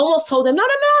like, I almost told them, no,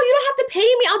 you don't have to pay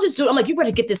me. I'll just do it. I'm like, you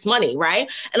better get this money, right?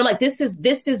 And I'm like, this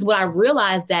is what I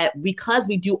realized, that because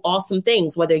we do awesome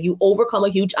things, whether you overcome a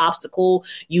huge obstacle,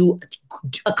 you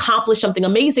accomplish something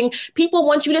amazing, people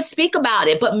want you to speak about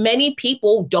it. But many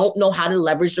people don't know how to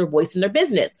leverage their voice in their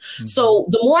business. Mm-hmm. So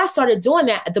the more I started doing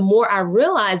that, the more I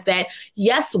realized that,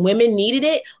 yes, women needed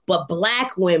it, but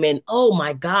Black women, oh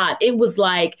my God, it was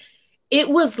like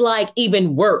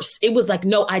even worse. It was like,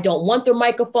 no, I don't want their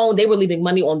microphone. They were leaving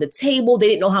money on the table. They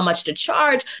didn't know how much to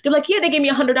charge. They're like, yeah, they gave me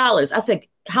 $100. I said,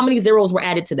 how many zeros were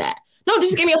added to that? No,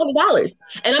 just give me $100.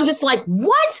 And I'm just like,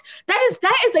 what? That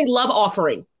is a love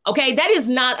offering. Okay. That is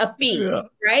not a fee. Yeah.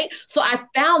 Right. So I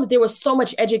found that there was so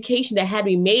much education that had to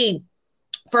be made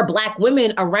for Black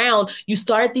women around. You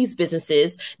started these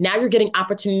businesses. Now you're getting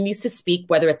opportunities to speak,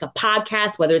 whether it's a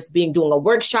podcast, whether it's doing a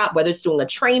workshop, whether it's doing a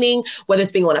training, whether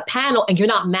it's being on a panel, and you're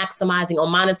not maximizing or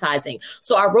monetizing.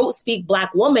 So I wrote Speak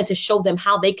Black Woman to show them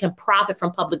how they can profit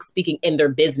from public speaking in their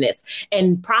business.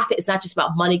 And profit is not just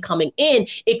about money coming in.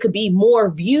 It could be more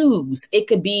views. It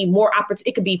could be more opportunity.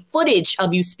 It could be footage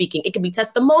of you speaking. It could be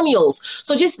testimonials.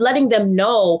 So just letting them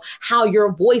know how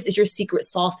your voice is your secret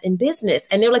sauce in business.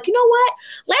 And they're like, you know what?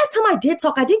 Last time I did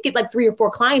talk, I did get like 3 or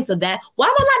 4 clients of that. Why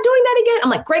am I not doing that again? I'm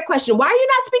like, great question. Why are you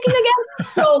not speaking again?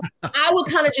 So I would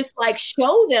kind of just like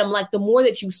show them like the more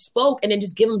that you spoke, and then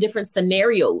just give them different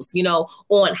scenarios,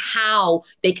 on how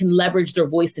they can leverage their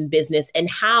voice in business and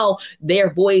how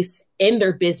their voice in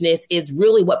their business is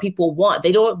really what people want.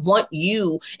 They don't want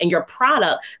you and your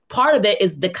product. Part of it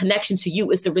is the connection to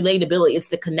you. It's the relatability. It's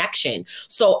the connection.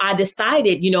 So I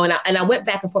decided, and I went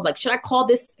back and forth, like, should I call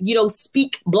this,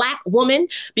 Speak Black Woman?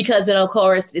 Because, of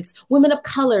course, it's women of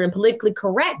color and politically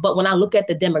correct. But when I look at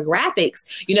the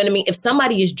demographics, you know what I mean? If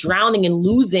somebody is drowning and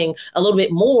losing a little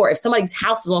bit more, if somebody's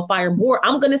house is on fire more,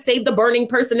 I'm going to save the burning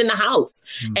person in the house.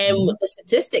 Mm-hmm. And with the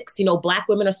statistics, Black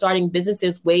women are starting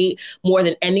businesses way more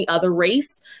than any other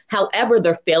race. However,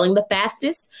 they're failing the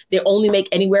fastest. They only make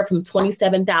anywhere from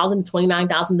 $27,000 to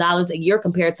 $29,000 a year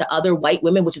compared to other white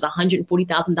women, which is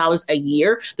 $140,000 a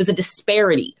year. There's a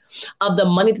disparity of the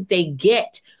money that they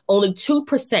get. Only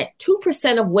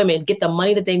 2% of women get the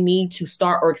money that they need to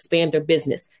start or expand their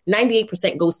business.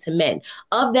 98% goes to men.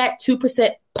 Of that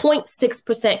 2%,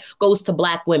 0.6% goes to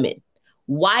Black women.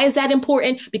 Why is that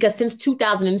important? Because since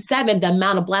 2007, the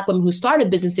amount of Black women who started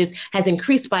businesses has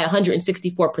increased by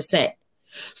 164%.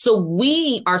 So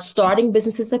we are starting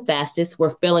businesses the fastest.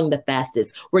 We're failing the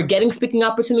fastest. We're getting speaking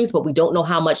opportunities, but we don't know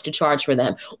how much to charge for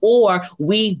them, or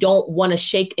we don't want to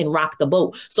shake and rock the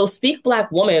boat. So Speak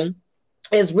Black Woman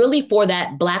is really for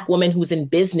that Black woman who's in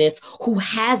business, who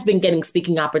has been getting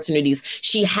speaking opportunities.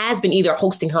 She has been either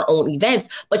hosting her own events,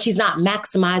 but she's not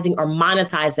maximizing or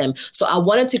monetize them. So I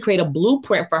wanted to create a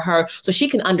blueprint for her so she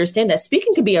can understand that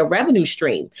speaking can be a revenue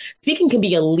stream. Speaking can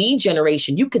be a lead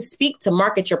generation. You could speak to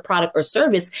market your product or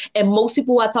service. And most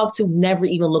people who I talk to never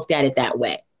even looked at it that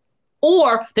way.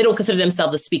 Or they don't consider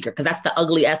themselves a speaker, because that's the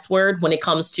ugly S word when it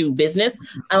comes to business.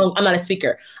 I'm not a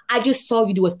speaker. I just saw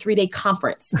you do a 3-day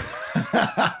conference.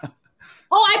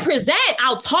 I present,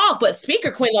 I'll talk, but speaker,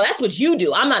 Quinn, no, that's what you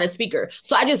do. I'm not a speaker.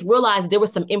 So I just realized there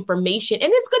was some information,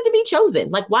 and it's good to be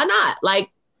chosen. Like, why not? Like,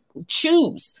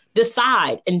 choose,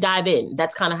 decide, and dive in.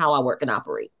 That's kind of how I work and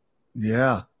operate.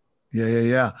 Yeah.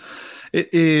 It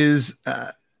is,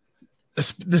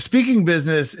 the speaking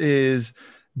business is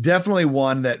definitely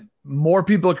one that more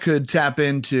people could tap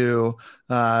into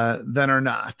than are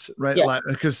not, right? Yeah.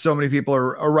 Because so many people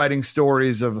are writing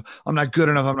stories of, I'm not good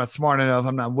enough, I'm not smart enough,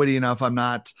 I'm not witty enough, I'm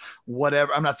not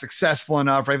whatever, I'm not successful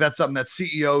enough, right? That's something that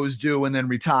CEOs do and then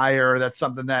retire. That's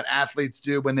something that athletes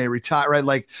do when they retire, right?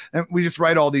 Like, and we just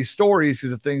write all these stories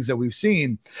because of things that we've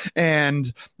seen,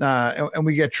 and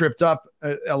we get tripped up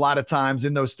a lot of times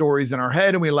in those stories in our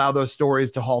head, and we allow those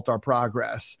stories to halt our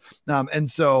progress. And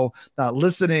so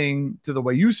listening to the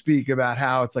way you speak about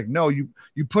how it's like, no, you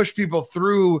push people through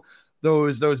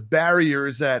those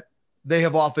barriers that they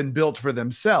have often built for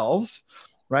themselves,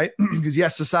 right? Because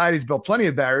yes, society's built plenty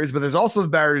of barriers, but there's also the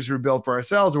barriers we build for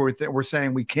ourselves where we're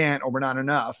saying we can't, or we're not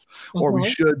enough, or we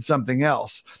should something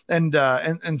else. And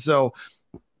so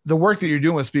the work that you're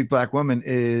doing with Speak Black Women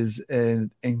is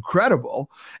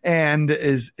incredible and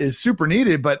is super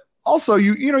needed. But also,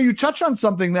 you touch on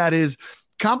something that is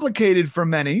complicated for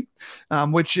many,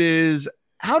 which is,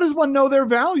 how does one know their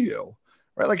value,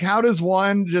 right? Like, how does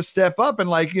one just step up and,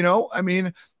 like,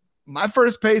 my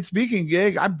first paid speaking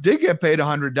gig, I did get paid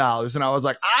 $100, and I was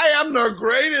like, I am the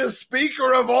greatest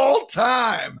speaker of all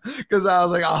time, because I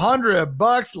was like,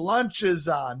 $100, lunch is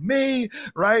on me,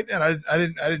 right? And I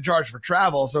didn't charge for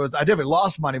travel, so I definitely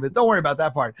lost money, but don't worry about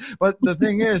that part. But the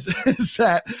thing is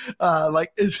that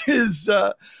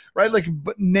right, like,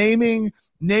 but naming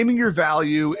your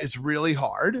value is really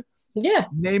hard. Yeah.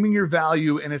 Naming your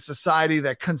value in a society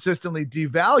that consistently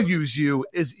devalues you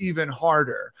is even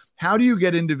harder. How do you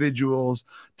get individuals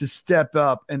to step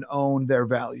up and own their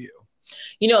value?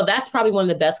 That's probably one of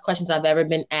the best questions I've ever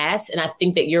been asked. And I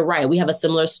think that you're right. We have a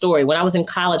similar story. When I was in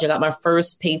college, I got my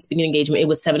first paid speaking engagement. It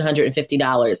was $750.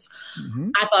 Mm-hmm.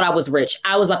 I thought I was rich.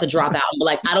 I was about to drop out.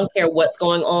 But I don't care what's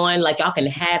going on. Like, y'all can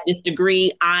have this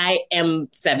degree. I am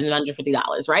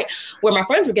 $750, right? Where my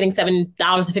friends were getting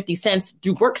 $7.50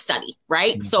 through work study,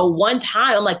 right? Mm-hmm. So one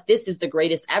time I'm like, this is the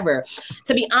greatest ever.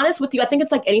 To be honest with you, I think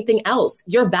it's like anything else.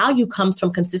 Your value comes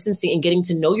from consistency and getting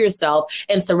to know yourself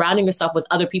and surrounding yourself with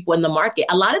other people in the market.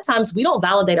 A lot of times we don't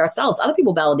validate ourselves. Other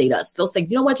people validate us. They'll say,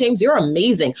 you know what, James, you're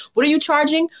amazing. What are you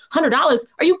charging? $100.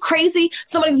 Are you crazy?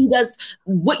 Somebody who does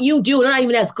what you do and they're not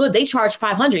even as good, they charge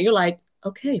 $500. You're like,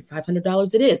 okay,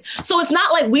 $500 it is. So it's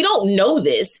not like we don't know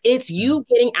this. It's you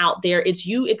getting out there. It's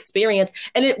you experience.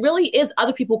 And it really is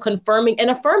other people confirming and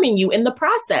affirming you in the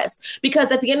process.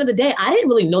 Because at the end of the day, I didn't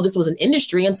really know this was an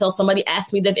industry until somebody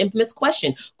asked me the infamous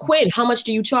question, Quinn, how much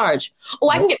do you charge? Oh,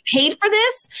 I can get paid for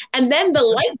this? And then the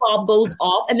light bulb goes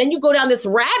off, and then you go down this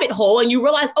rabbit hole and you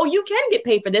realize, oh, you can get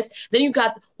paid for this. Then you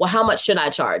got, well, how much should I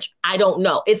charge? I don't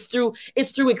know. It's through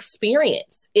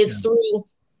experience. It's through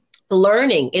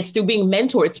learning. It's through being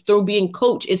mentored. It's through being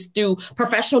coached. It's through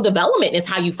professional development is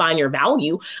how you find your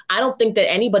value. I don't think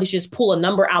that anybody should just pull a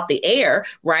number out the air,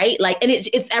 right? Like, and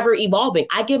it's ever evolving.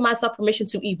 I give myself permission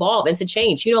to evolve and to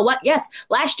change. You know what? Yes,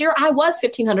 last year I was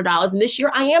 $1,500 and this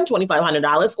year I am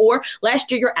 $2,500. Or last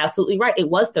year, you're absolutely right. It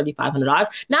was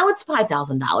 $3,500. Now it's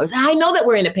 $5,000. I know that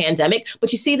we're in a pandemic,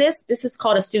 but you see this? This is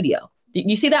called a studio. Do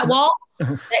you see that wall?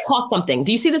 That costs something.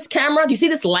 Do you see this camera? Do you see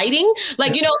this lighting?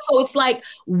 Like, so it's like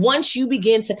once you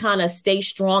begin to kind of stay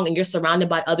strong and you're surrounded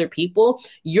by other people,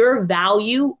 your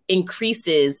value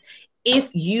increases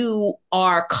if you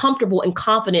are comfortable and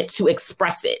confident to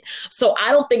express it. So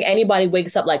I don't think anybody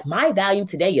wakes up like, my value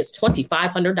today is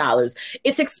 $2,500.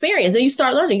 It's experience. And you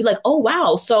start learning. You're like, oh,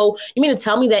 wow. So you mean to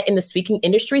tell me that in the speaking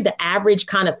industry, the average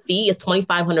kind of fee is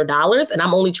 $2,500 and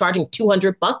I'm only charging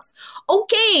 $200?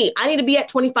 Okay, I need to be at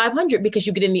 $2,500 because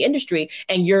you get in the industry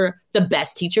and you're the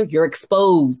best teacher. You're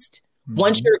exposed.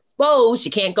 Once you're exposed,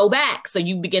 you can't go back. So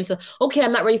you begin to, okay,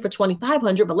 I'm not ready for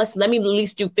 2,500, but let me at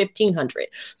least do 1,500.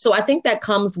 So I think that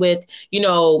comes with,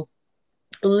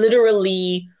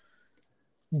 literally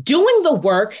doing the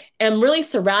work and really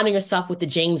surrounding yourself with the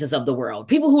Jameses of the world,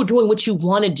 people who are doing what you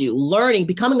want to do, learning,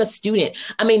 becoming a student.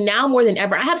 I mean, now more than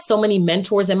ever, I have so many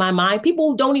mentors in my mind, people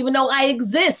who don't even know I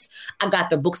exist. I got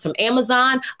their books from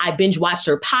Amazon. I binge watch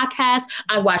their podcasts.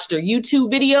 I watch their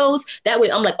YouTube videos. That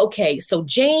way I'm like, okay, so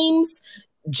James,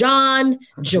 John,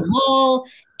 Jamal,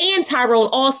 and Tyrone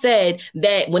all said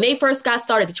that when they first got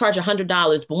started to charge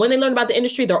 $100, but when they learned about the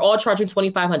industry, they're all charging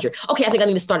 $2,500. Okay, I think I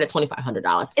need to start at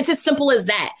 $2,500. It's as simple as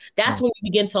that. That's when you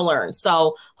begin to learn.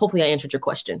 So hopefully I answered your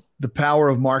question. The power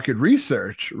of market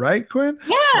research, right, Quinn?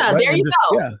 Yeah, right? There you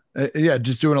go. Yeah,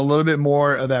 just doing a little bit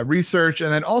more of that research.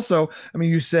 And then also, I mean,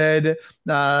 you said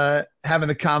having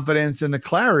the confidence and the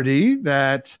clarity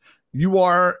that you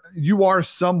are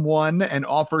someone and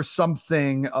offer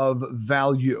something of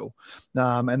value.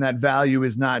 And that value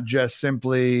is not just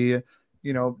simply,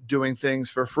 doing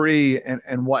things for free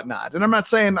and whatnot. And I'm not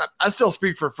saying I still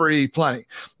speak for free plenty.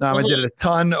 I did it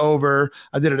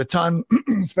a ton,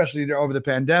 especially over the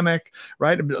pandemic,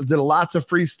 right? I did lots of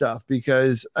free stuff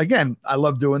because, again, I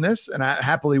love doing this and I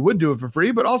happily would do it for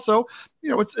free, but also,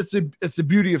 it's the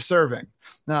beauty of serving.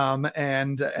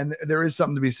 And there is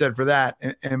something to be said for that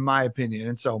in my opinion.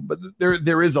 And so, but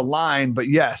there is a line, but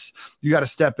yes, you got to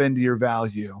step into your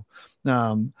value.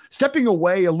 Stepping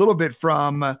away a little bit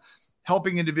from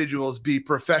helping individuals be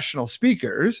professional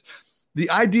speakers, the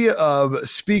idea of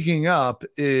speaking up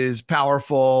is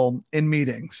powerful in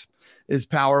meetings, is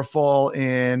powerful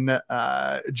in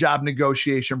job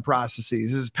negotiation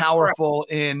processes, is powerful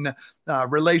in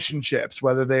relationships,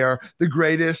 whether they are the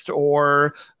greatest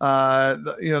or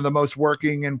the most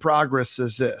working in progress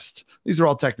assist. These are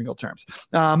all technical terms.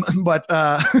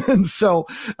 And so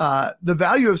the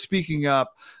value of speaking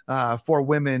up for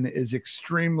women is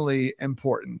extremely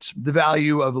important. The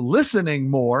value of listening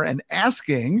more and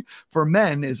asking for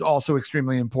men is also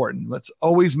extremely important. Let's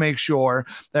always make sure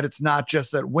that it's not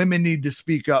just that women need to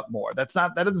speak up more. That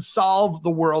doesn't solve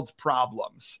the world's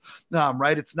problems,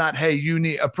 right? It's not, hey, you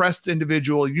need oppressed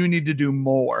individual, you need to do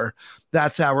more.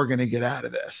 That's how we're going to get out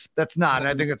of this. That's not, and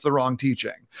I think it's the wrong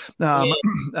teaching.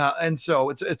 And so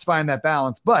it's find that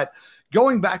balance. But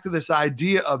going back to this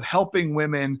idea of helping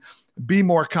women be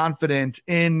more confident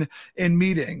in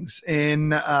meetings, in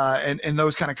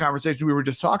those kind of conversations we were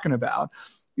just talking about.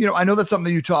 I know that's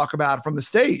something you talk about from the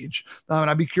stage, and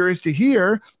I'd be curious to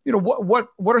hear, what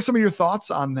are some of your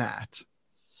thoughts on that?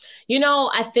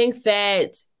 I think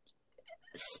that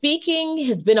speaking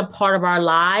has been a part of our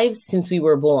lives since we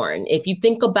were born. If you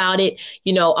think about it,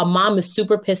 a mom is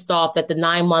super pissed off that the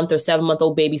 9-month or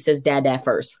 7-month-old baby says dad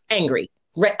first, angry,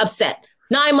 upset.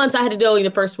 9 months I had to know the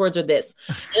first words are this.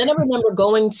 And then I remember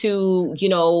going to,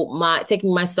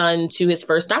 taking my son to his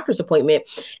first doctor's appointment.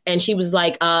 And she was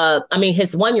like,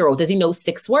 his 1-year-old, does he know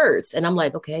 6 words? And I'm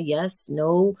like, okay, yes,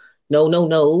 no,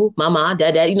 mama,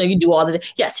 dad, you do all of that.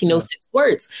 Yes, he knows 6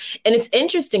 words. And it's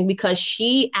interesting because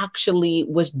she actually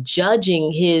was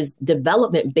judging his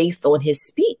development based on his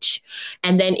speech.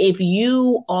 And then if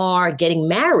you are getting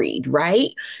married,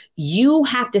 right, you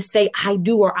have to say, I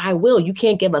do or I will. You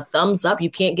can't give a thumbs up.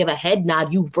 You can't give a head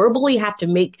nod. You verbally have to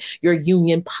make your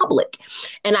union public.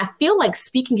 And I feel like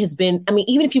speaking has been,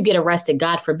 even if you get arrested,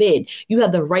 God forbid, you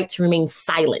have the right to remain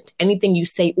silent. Anything you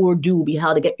say or do will be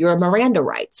held to get your Miranda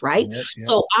rights, right? Yep.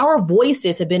 So our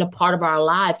voices have been a part of our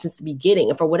lives since the beginning.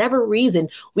 And for whatever reason,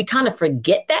 we kind of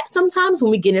forget that sometimes when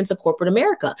we get into corporate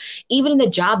America. Even in the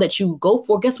job that you go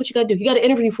for, guess what you got to do? You got to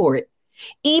interview for it.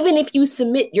 Even if you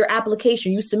submit your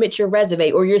application, you submit your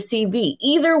resume or your CV,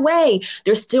 either way,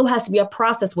 there still has to be a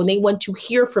process when they want to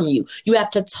hear from you. You have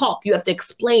to talk, you have to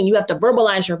explain, you have to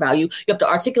verbalize your value, you have to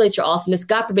articulate your awesomeness.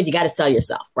 God forbid, you got to sell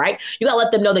yourself, right? You got to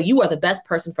let them know that you are the best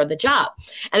person for the job.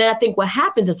 And then I think what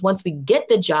happens is once we get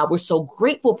the job, we're so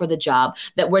grateful for the job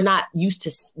that we're not used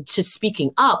to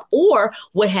speaking up. Or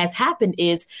what has happened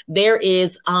is there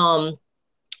is,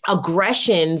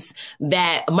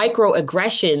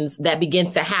 microaggressions that begin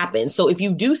to happen. So if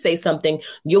you do say something,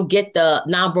 you'll get the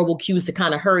nonverbal cues to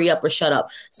kind of hurry up or shut up.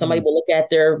 Somebody will look at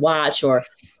their watch or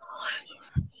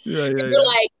you're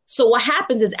like, so what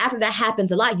happens is after that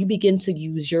happens a lot, you begin to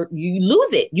you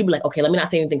lose it. You be like, okay, let me not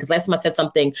say anything. Because last time I said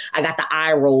something, I got the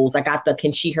eye rolls. I got the,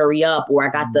 can she hurry up? Or I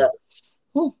got the,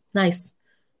 nice.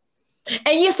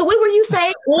 And yeah, so what were you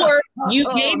saying? Or you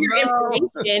gave your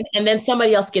information and then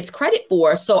somebody else gets credit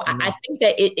for. So I think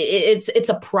that it's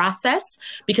a process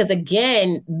because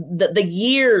again, the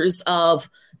years of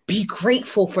be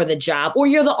grateful for the job, or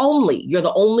you're the only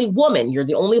woman, you're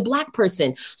the only Black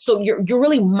person. So you're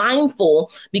really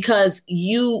mindful because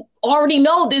you already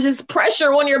know there's this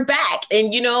pressure on your back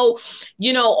and you know,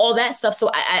 all that stuff.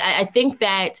 So I think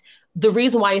that the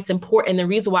reason why it's important, the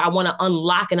reason why I want to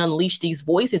unlock and unleash these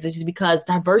voices is just because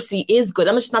diversity is good.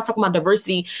 I'm just not talking about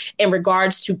diversity in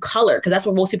regards to color, because that's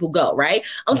where most people go, right?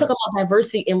 I'm talking about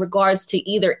diversity in regards to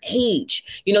either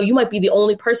age. You might be the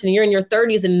only person, you're in your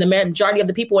 30s and the majority of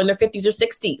the people are in their 50s or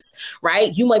 60s,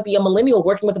 right? You might be a millennial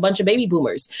working with a bunch of baby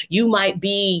boomers. You might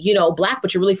be, Black,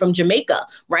 but you're really from Jamaica,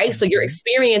 right? So you're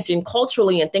experiencing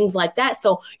culturally and things like that.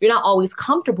 So you're not always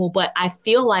comfortable, but I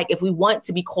feel like if we want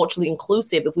to be culturally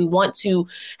inclusive, if we want to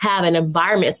have an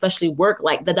environment, especially work,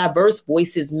 like the diverse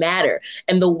voices matter.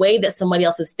 And the way that somebody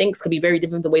else's thinks could be very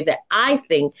different than the way that I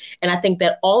think. And I think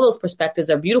that all those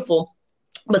perspectives are beautiful,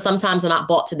 but sometimes are not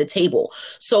brought to the table.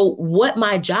 So what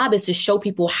my job is to show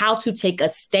people how to take a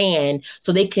stand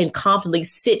so they can confidently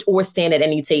sit or stand at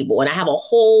any table. And I have a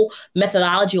whole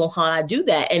methodology on how I do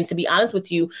that. And to be honest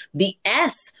with you, the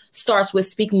S starts with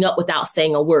speaking up without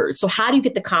saying a word. So how do you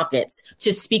get the confidence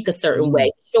to speak a certain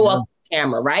way, show up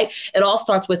camera, right? It all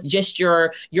starts with just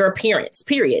your appearance,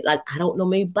 period. Like, I don't know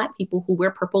many Black people who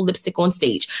wear purple lipstick on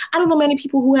stage. I don't know many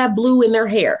people who have blue in their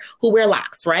hair, who wear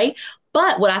locks, right?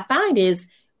 But what I find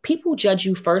is people judge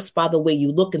you first by the way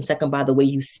you look and second by the way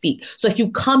you speak. So if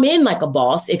you come in like a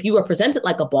boss, if you are presented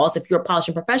like a boss, if you're a polished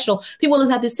and professional, people will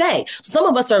have to say. Some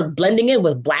of us are blending in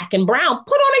with Black and brown.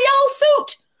 Put on a yellow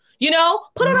suit.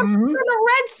 Put on a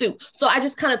red suit. So I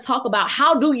just kind of talk about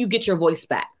how do you get your voice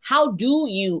back? How do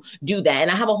you do that? And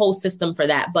I have a whole system for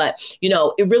that. But,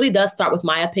 it really does start with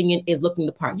my opinion is looking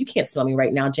the part. You can't smell me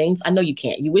right now, James. I know you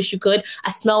can't. You wish you could.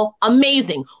 I smell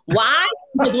amazing. Why?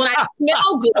 Because when I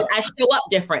smell good, I show up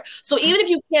different. So even if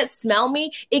you can't smell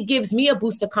me, it gives me a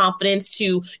boost of confidence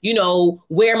to,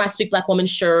 wear my Speak Black Woman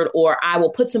shirt, or I will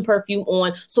put some perfume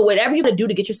on. So whatever you got to do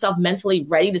to get yourself mentally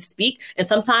ready to speak. And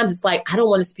sometimes it's like, I don't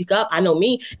want to speak up. I know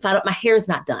me. My hair is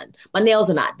not done. My nails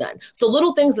are not done. So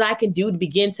little things that I can do to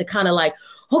begin to kind of like,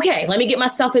 okay, let me get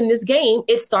myself in this game.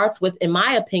 It starts with, in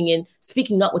my opinion,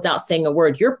 speaking up without saying a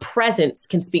word. Your presence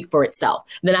can speak for itself.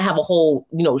 And then I have a whole,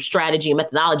 strategy and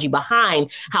methodology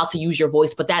behind how to use your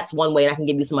voice. But that's one way. And I can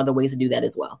give you some other ways to do that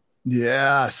as well.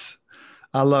 Yes.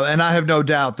 I love it. And I have no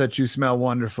doubt that you smell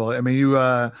wonderful. I mean, you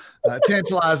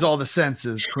tantalize all the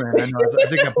senses, Quinn. I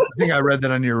think I read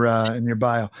that on your in your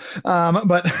bio.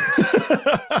 But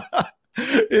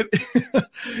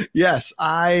yes,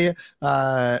 I'm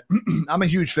a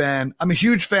huge fan. I'm a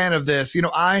huge fan of this.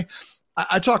 I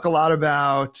talk a lot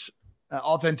about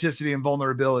authenticity and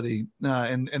vulnerability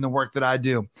in the work that I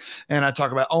do. And I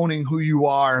talk about owning who you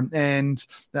are. And,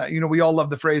 we all love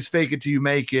the phrase, fake it till you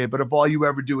make it. But if all you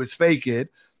ever do is fake it,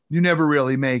 you never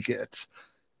really make it.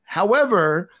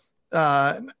 However,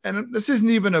 and this isn't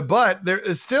even a but, there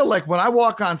is still like when I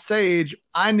walk on stage,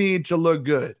 I need to look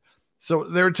good. So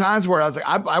there are times where I was like,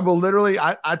 I will literally,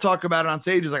 I talk about it on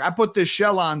stage. It's like, I put this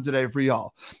shell on today for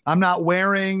y'all. I'm not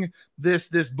wearing this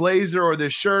blazer or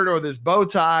this shirt or this bow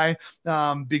tie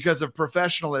because of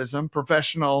professionalism.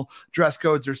 Professional dress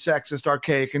codes are sexist,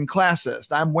 archaic, and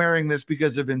classist. I'm wearing this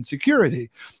because of insecurity.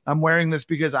 I'm wearing this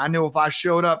because I know if I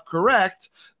showed up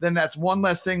correct, then that's one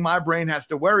less thing my brain has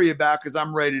to worry about because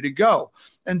I'm ready to go.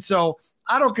 And so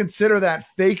I don't consider that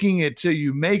faking it till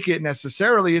you make it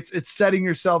necessarily. It's setting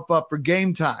yourself up for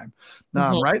game time,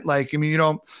 right? Like, I mean, you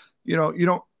don't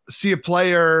see a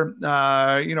player,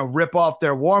 rip off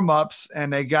their warm-ups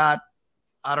and they got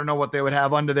I don't know what they would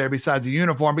have under there besides a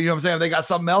uniform, but you know what I'm saying? They got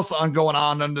something else going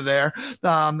on under there.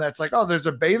 That's like, oh, there's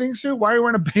a bathing suit. Why are you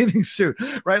wearing a bathing suit?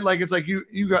 Right? Like, it's like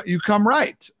you come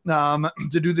right to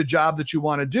do the job that you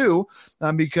want to do,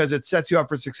 because it sets you up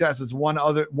for success. It's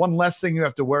one less thing you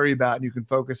have to worry about, and you can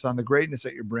focus on the greatness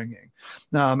that you're bringing.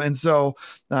 And so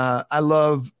I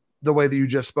love the way that you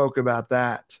just spoke about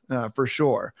that, for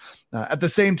sure. At the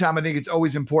same time, I think it's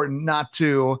always important not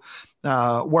to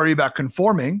worry about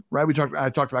conforming, right? I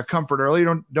talked about comfort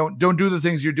earlier. Don't do the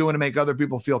things you're doing to make other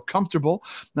people feel comfortable.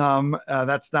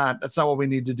 That's not what we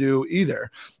need to do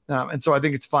either. And so I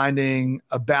think it's finding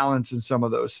a balance in some of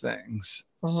those things.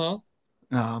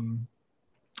 Mm-hmm.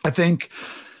 I think,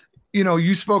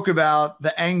 you spoke about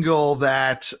the angle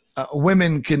that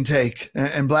women can take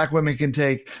and Black women can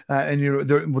take, and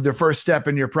their first step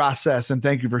in your process. And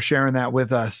thank you for sharing that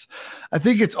with us. I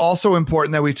think it's also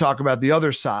important that we talk about the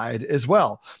other side as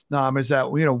well. Is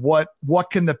that, what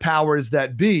can the powers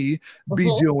that be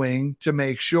doing to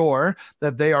make sure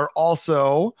that they are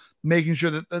also making sure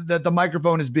that the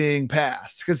microphone is being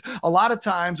passed? Because a lot of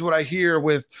times what I hear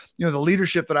with, the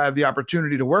leadership that I have the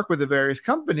opportunity to work with at various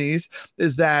companies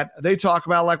is that they talk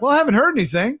about like, well, I haven't heard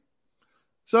anything,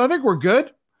 so I think we're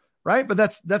good. Right. But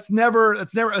that's never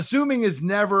assuming is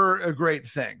never a great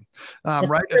thing.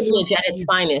 Right. Privilege at its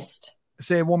finest.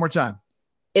 Say it one more time.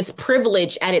 It's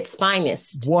privilege at its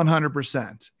finest.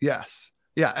 100%. Yes.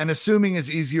 Yeah. And assuming is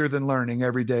easier than learning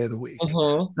every day of the week.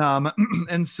 Mm-hmm.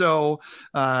 And so,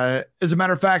 as a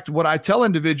matter of fact, what I tell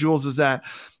individuals is that,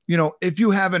 if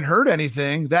you haven't heard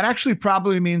anything, that actually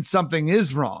probably means something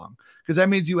is wrong, because that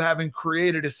means you haven't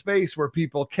created a space where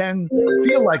people can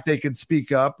feel like they can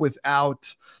speak up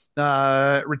without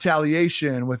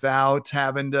retaliation, without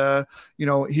having to,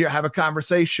 have a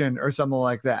conversation or something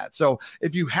like that. So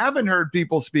if you haven't heard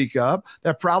people speak up,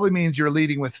 that probably means you're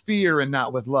leading with fear and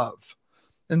not with love.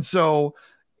 And so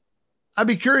I'd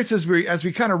be curious as we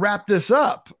kind of wrap this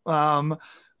up,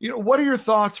 what are your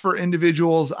thoughts for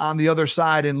individuals on the other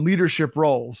side in leadership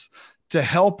roles to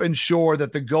help ensure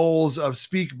that the goals of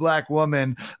Speak Black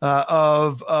Woman,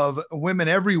 of women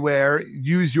everywhere,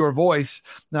 use your voice?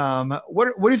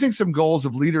 What do you think some goals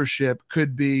of leadership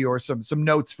could be, or some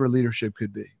notes for leadership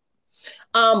could be?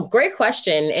 Great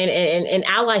question. And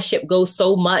allyship goes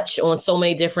so much on so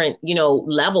many different,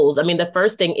 levels. I mean, the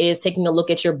first thing is taking a look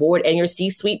at your board and your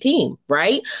C-suite team,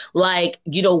 right? Like,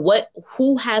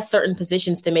 who has certain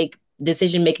positions to make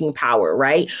decision-making power,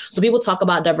 right? So people talk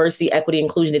about diversity, equity,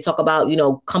 inclusion. They talk about,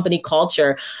 company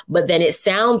culture, but then it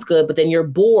sounds good, but then your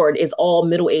board is all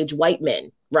middle-aged white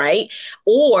men, right?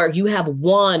 Or you have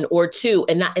one or two,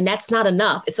 and that's not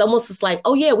enough. It's almost just like,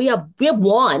 oh yeah, we have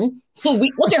one.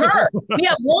 Look at her. We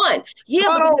have one. Yeah.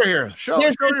 Come on over here. Show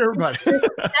everybody.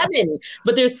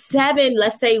 There's seven,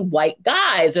 let's say, white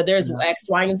guys, or there's X,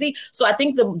 Y, and Z. So I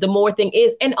think the more thing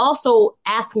is, and also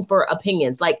asking for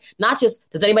opinions, like not just,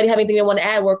 does anybody have anything they want to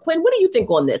add? Or Quinn, what do you think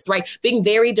on this? Right. Being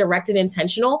very direct and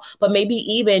intentional, but maybe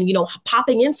even,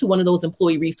 popping into one of those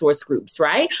employee resource groups,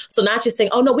 right? So not just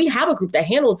saying, oh no, we have a group that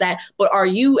handles that, but are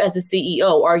you as the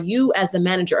CEO, are you as the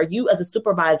manager, are you as a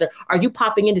supervisor, are you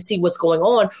popping in to see what's going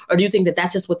on? Or do you think that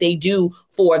that's just what they do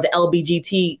for the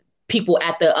LBGT people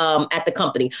at the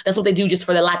company? That's what they do just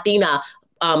for the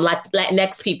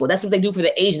Latinx people. That's what they do for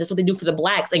the Asians. That's what they do for the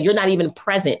Blacks. And you're not even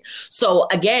present. So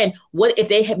again, what if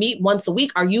they meet once a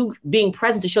week? Are you being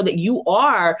present to show that you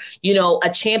are, a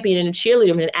champion and a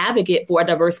cheerleader and an advocate for a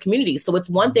diverse community? So it's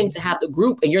one thing to have the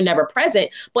group and you're never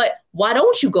present, but why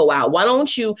don't you go out? Why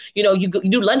don't you, you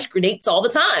do lunch dates all the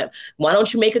time? Why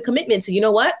don't you make a commitment to,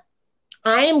 what?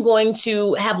 I am going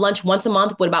to have lunch once a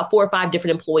month with about 4 or 5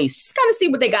 different employees, just kind of see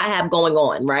what they have going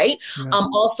on, right? Yes.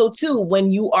 Also, too,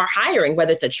 when you are hiring,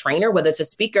 whether it's a trainer, whether it's a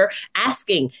speaker,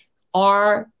 asking,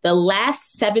 are the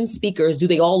last 7 speakers, do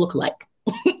they all look like?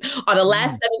 Are the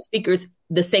last 7 speakers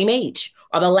the same age?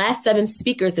 Are the last 7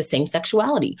 speakers the same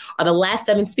sexuality? Are the last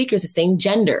 7 speakers the same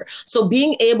gender? So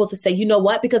being able to say, you know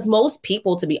what, because most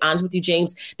people, to be honest with you,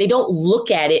 James, they don't look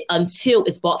at it until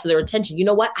it's brought to their attention. You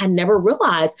know what? I never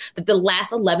realized that the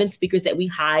last 11 speakers that we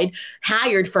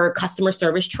hired for customer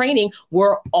service training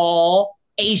were all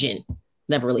Asian.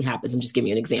 Never really happens. I'm just giving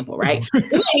you an example, right? We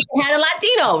had a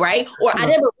Latino, right? Or I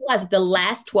never realized that the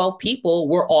last 12 people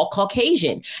were all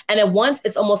Caucasian. And then once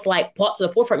it's almost like brought to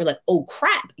the forefront, you're like, oh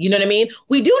crap, you know what I mean?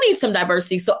 We do need some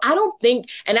diversity. So I don't think,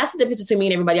 and that's the difference between me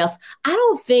and everybody else, I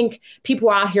don't think people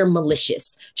are out here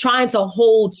malicious, trying to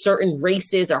hold certain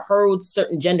races or hold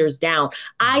certain genders down.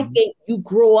 I think you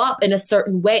grow up in a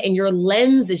certain way and your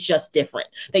lens is just different,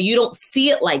 that you don't see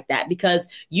it like that because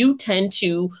you tend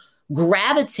to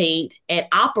gravitate and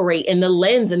operate in the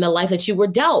lens and the life that you were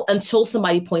dealt until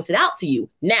somebody points it out to you.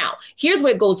 Now, here's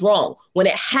where it goes wrong. When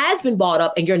it has been brought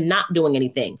up and you're not doing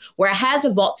anything, where it has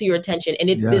been brought to your attention and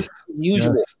it's business as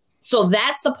usual. Yes. So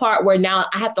that's the part where now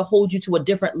I have to hold you to a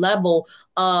different level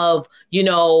of,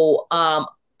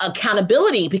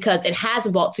 accountability, because it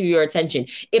hasn't brought to your attention.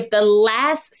 If the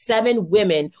last 7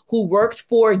 women who worked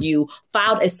for you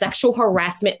filed a sexual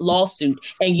harassment lawsuit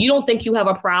and you don't think you have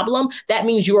a problem, that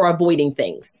means you're avoiding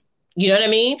things. You know what I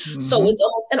mean? Mm-hmm. So it's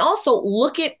almost, and also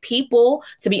look at people,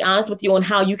 to be honest with you, on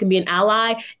how you can be an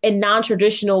ally in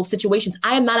non-traditional situations.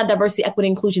 I am not a diversity, equity,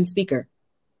 inclusion speaker.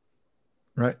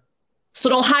 Right. So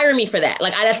don't hire me for that.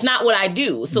 Like, that's not what I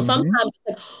do. So sometimes,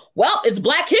 it's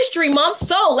Black History Month,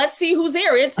 so let's see who's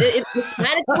here. It's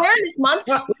Hispanic Awareness Month.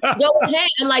 Go ahead.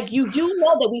 And like, you do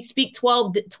know that we speak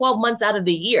 12 months out of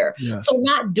the year. Yes. So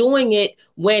not doing it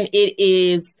when it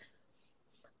is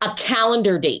a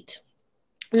calendar date,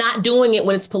 not doing it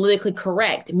when it's politically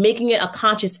correct, making it a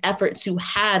conscious effort to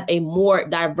have a more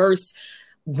diverse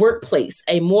workplace,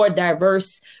 a more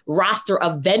diverse roster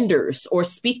of vendors or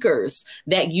speakers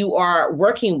that you are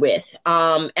working with.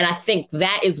 And I think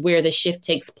that is where the shift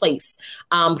takes place.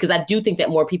 Because I do think that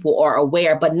more people are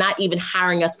aware, but not even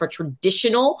hiring us for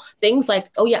traditional things like,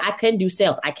 oh yeah, I can do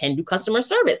sales. I can do customer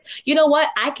service. You know what?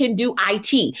 I can do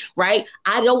IT, right?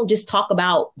 I don't just talk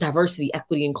about diversity,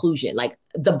 equity, inclusion. Like,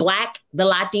 the Black, the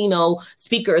Latino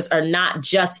speakers are not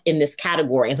just in this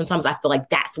category. And sometimes I feel like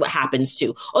that's what happens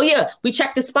too. Oh yeah, we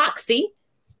checked this box. See,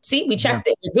 we checked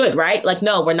it. We're good, right? Like,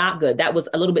 no, we're not good. That was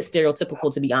a little bit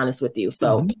stereotypical, to be honest with you.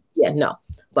 So yeah, no,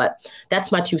 but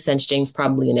that's my 2 cents, James,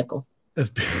 probably a nickel.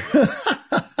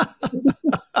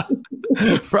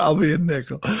 Probably a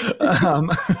nickel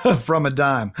from a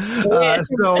dime.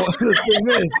 So the thing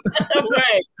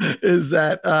is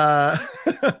that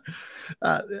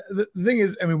the thing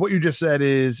is, I mean, what you just said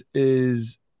is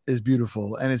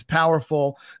beautiful and it's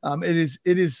powerful. It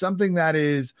is something that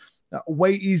is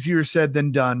way easier said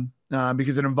than done.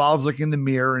 Because it involves looking in the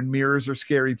mirror, and mirrors are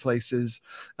scary places.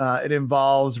 It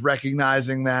involves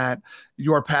recognizing that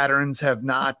your patterns have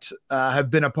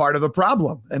been a part of a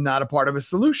problem and not a part of a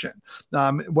solution.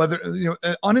 Whether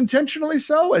unintentionally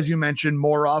so, as you mentioned,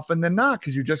 more often than not,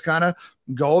 because you just kind of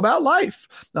go about life,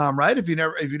 right? If you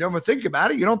never think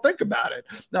about it, you don't think about it.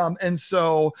 And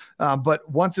so, but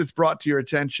once it's brought to your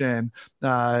attention,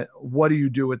 what do you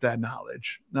do with that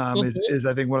knowledge? Is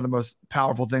I think one of the most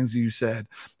powerful things that you said.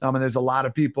 And there's a lot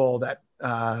of people that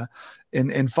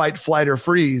in fight, flight, or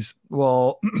freeze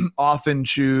will often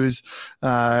choose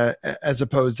as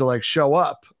opposed to like show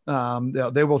up.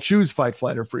 They will choose fight,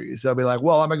 flight, or freeze. They'll be like,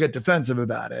 well, I'm gonna get defensive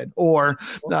about it, or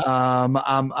I'm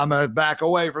gonna back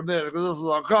away from this because this is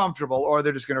uncomfortable, or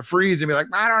they're just gonna freeze and be like,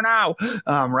 I don't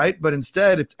know, right? But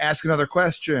instead, ask another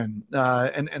question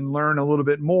and learn a little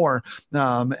bit more,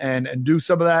 and do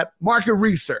some of that market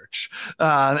research,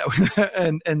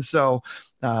 and so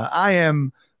I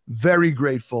am very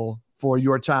grateful for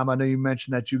your time. I know you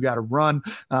mentioned that you got to run,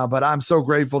 but I'm so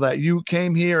grateful that you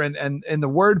came here and the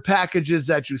word packages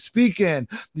that you speak in,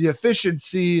 the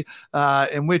efficiency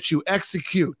in which you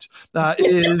execute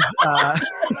is. I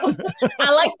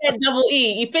like that double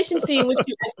E, efficiency in which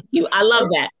you execute. I love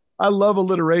that. I love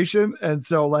alliteration, and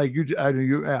so like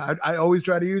I always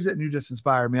try to use it, and you just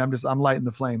inspire me. I'm lighting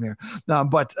the flame here,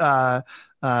 but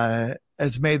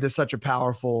has made this such a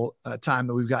powerful time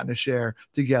that we've gotten to share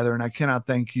together, and I cannot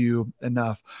thank you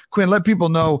enough. Quinn, let people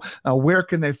know where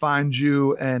can they find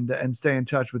you and stay in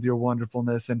touch with your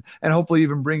wonderfulness, and hopefully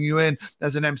even bring you in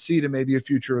as an MC to maybe a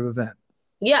future event.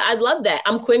 Yeah, I'd love that.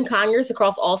 I'm Quinn Conyers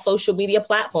across all social media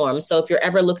platforms. So if you're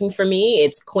ever looking for me,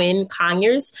 it's Quinn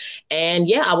Conyers. And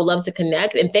yeah, I would love to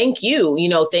connect. And thank you.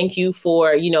 Thank you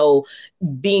for,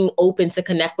 being open to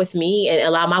connect with me and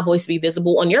allow my voice to be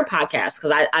visible on your podcast,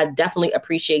 because I definitely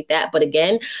appreciate that. But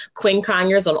again, Quinn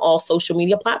Conyers on all social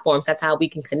media platforms. That's how we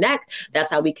can connect.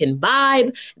 That's how we can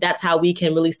vibe. That's how we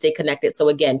can really stay connected. So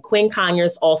again, Quinn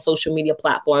Conyers, all social media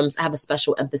platforms. I have a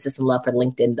special emphasis and love for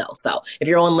LinkedIn though. So if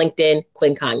you're on LinkedIn,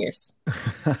 Quinn Conyers.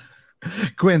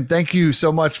 Quinn, thank you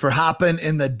so much for hopping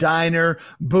in the diner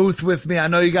booth with me. I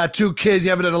know you got 2 kids. You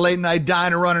haven't done a late night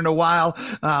diner run in a while,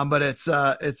 but it's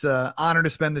an honor to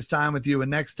spend this time with you.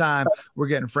 And next time we're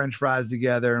getting French fries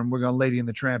together, and we're going to Lady in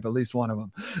the Tramp, at least one of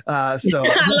them. So I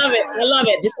love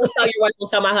it. Just don't tell your wife, don't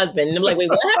tell my husband. And I'm like, wait,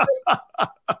 what happened?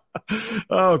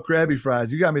 Oh, Krabby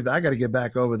Fries. You got me. I got to get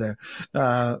back over there.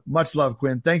 Much love,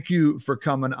 Quinn. Thank you for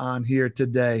coming on here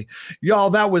today. Y'all,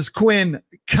 that was Quinn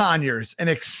Conyers, an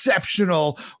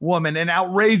exceptional woman, an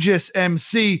outrageous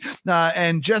MC,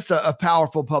 and just a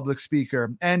powerful public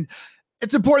speaker. And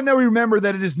It's important that we remember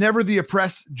that it is never the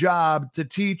oppressed job to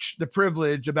teach the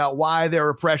privileged about why their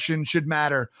oppression should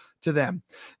matter to them.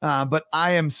 But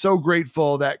I am so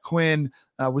grateful that Quinn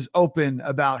was open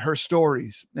about her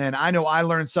stories. And I know I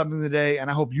learned something today, and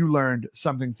I hope you learned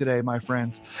something today, my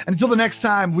friends. And until the next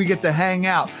time we get to hang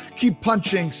out, keep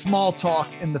punching small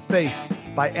talk in the face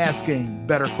by asking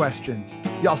better questions.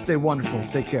 Y'all stay wonderful.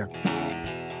 Take care.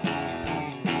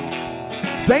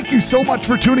 Thank you so much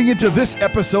for tuning into this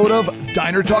episode of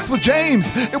Diner Talks with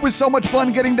James. It was so much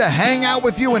fun getting to hang out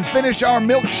with you and finish our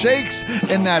milkshakes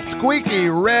in that squeaky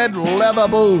red leather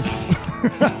booth.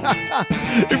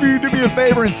 If you do me a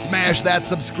favor and smash that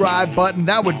subscribe button,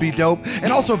 that would be dope.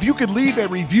 And also, if you could leave a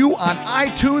review on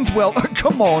iTunes, well,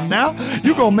 come on now,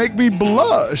 you're gonna make me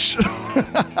blush.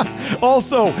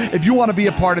 Also, if you want to be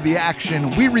a part of the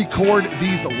action, we record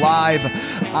these live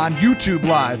on YouTube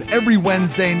Live every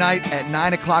Wednesday night at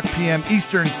 9:00 p.m.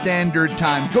 Eastern Standard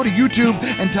Time. Go to YouTube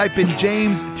and type in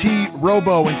James T.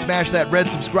 Robo and smash that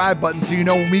red subscribe button so you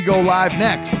know when we go live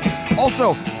next.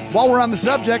 Also, while we're on the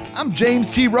subject, I'm James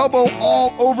T. Robo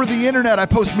all over the internet. I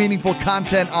post meaningful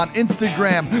content on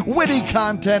Instagram, witty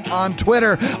content on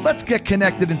Twitter. Let's get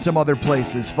connected in some other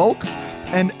places, folks.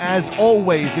 And as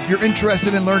always, if you're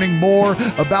interested in learning more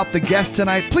about the guest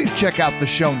tonight, please check out the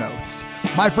show notes.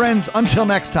 My friends, until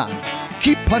next time,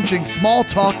 keep punching small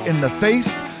talk in the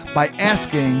face by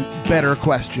asking better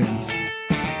questions.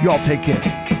 Y'all take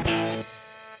care.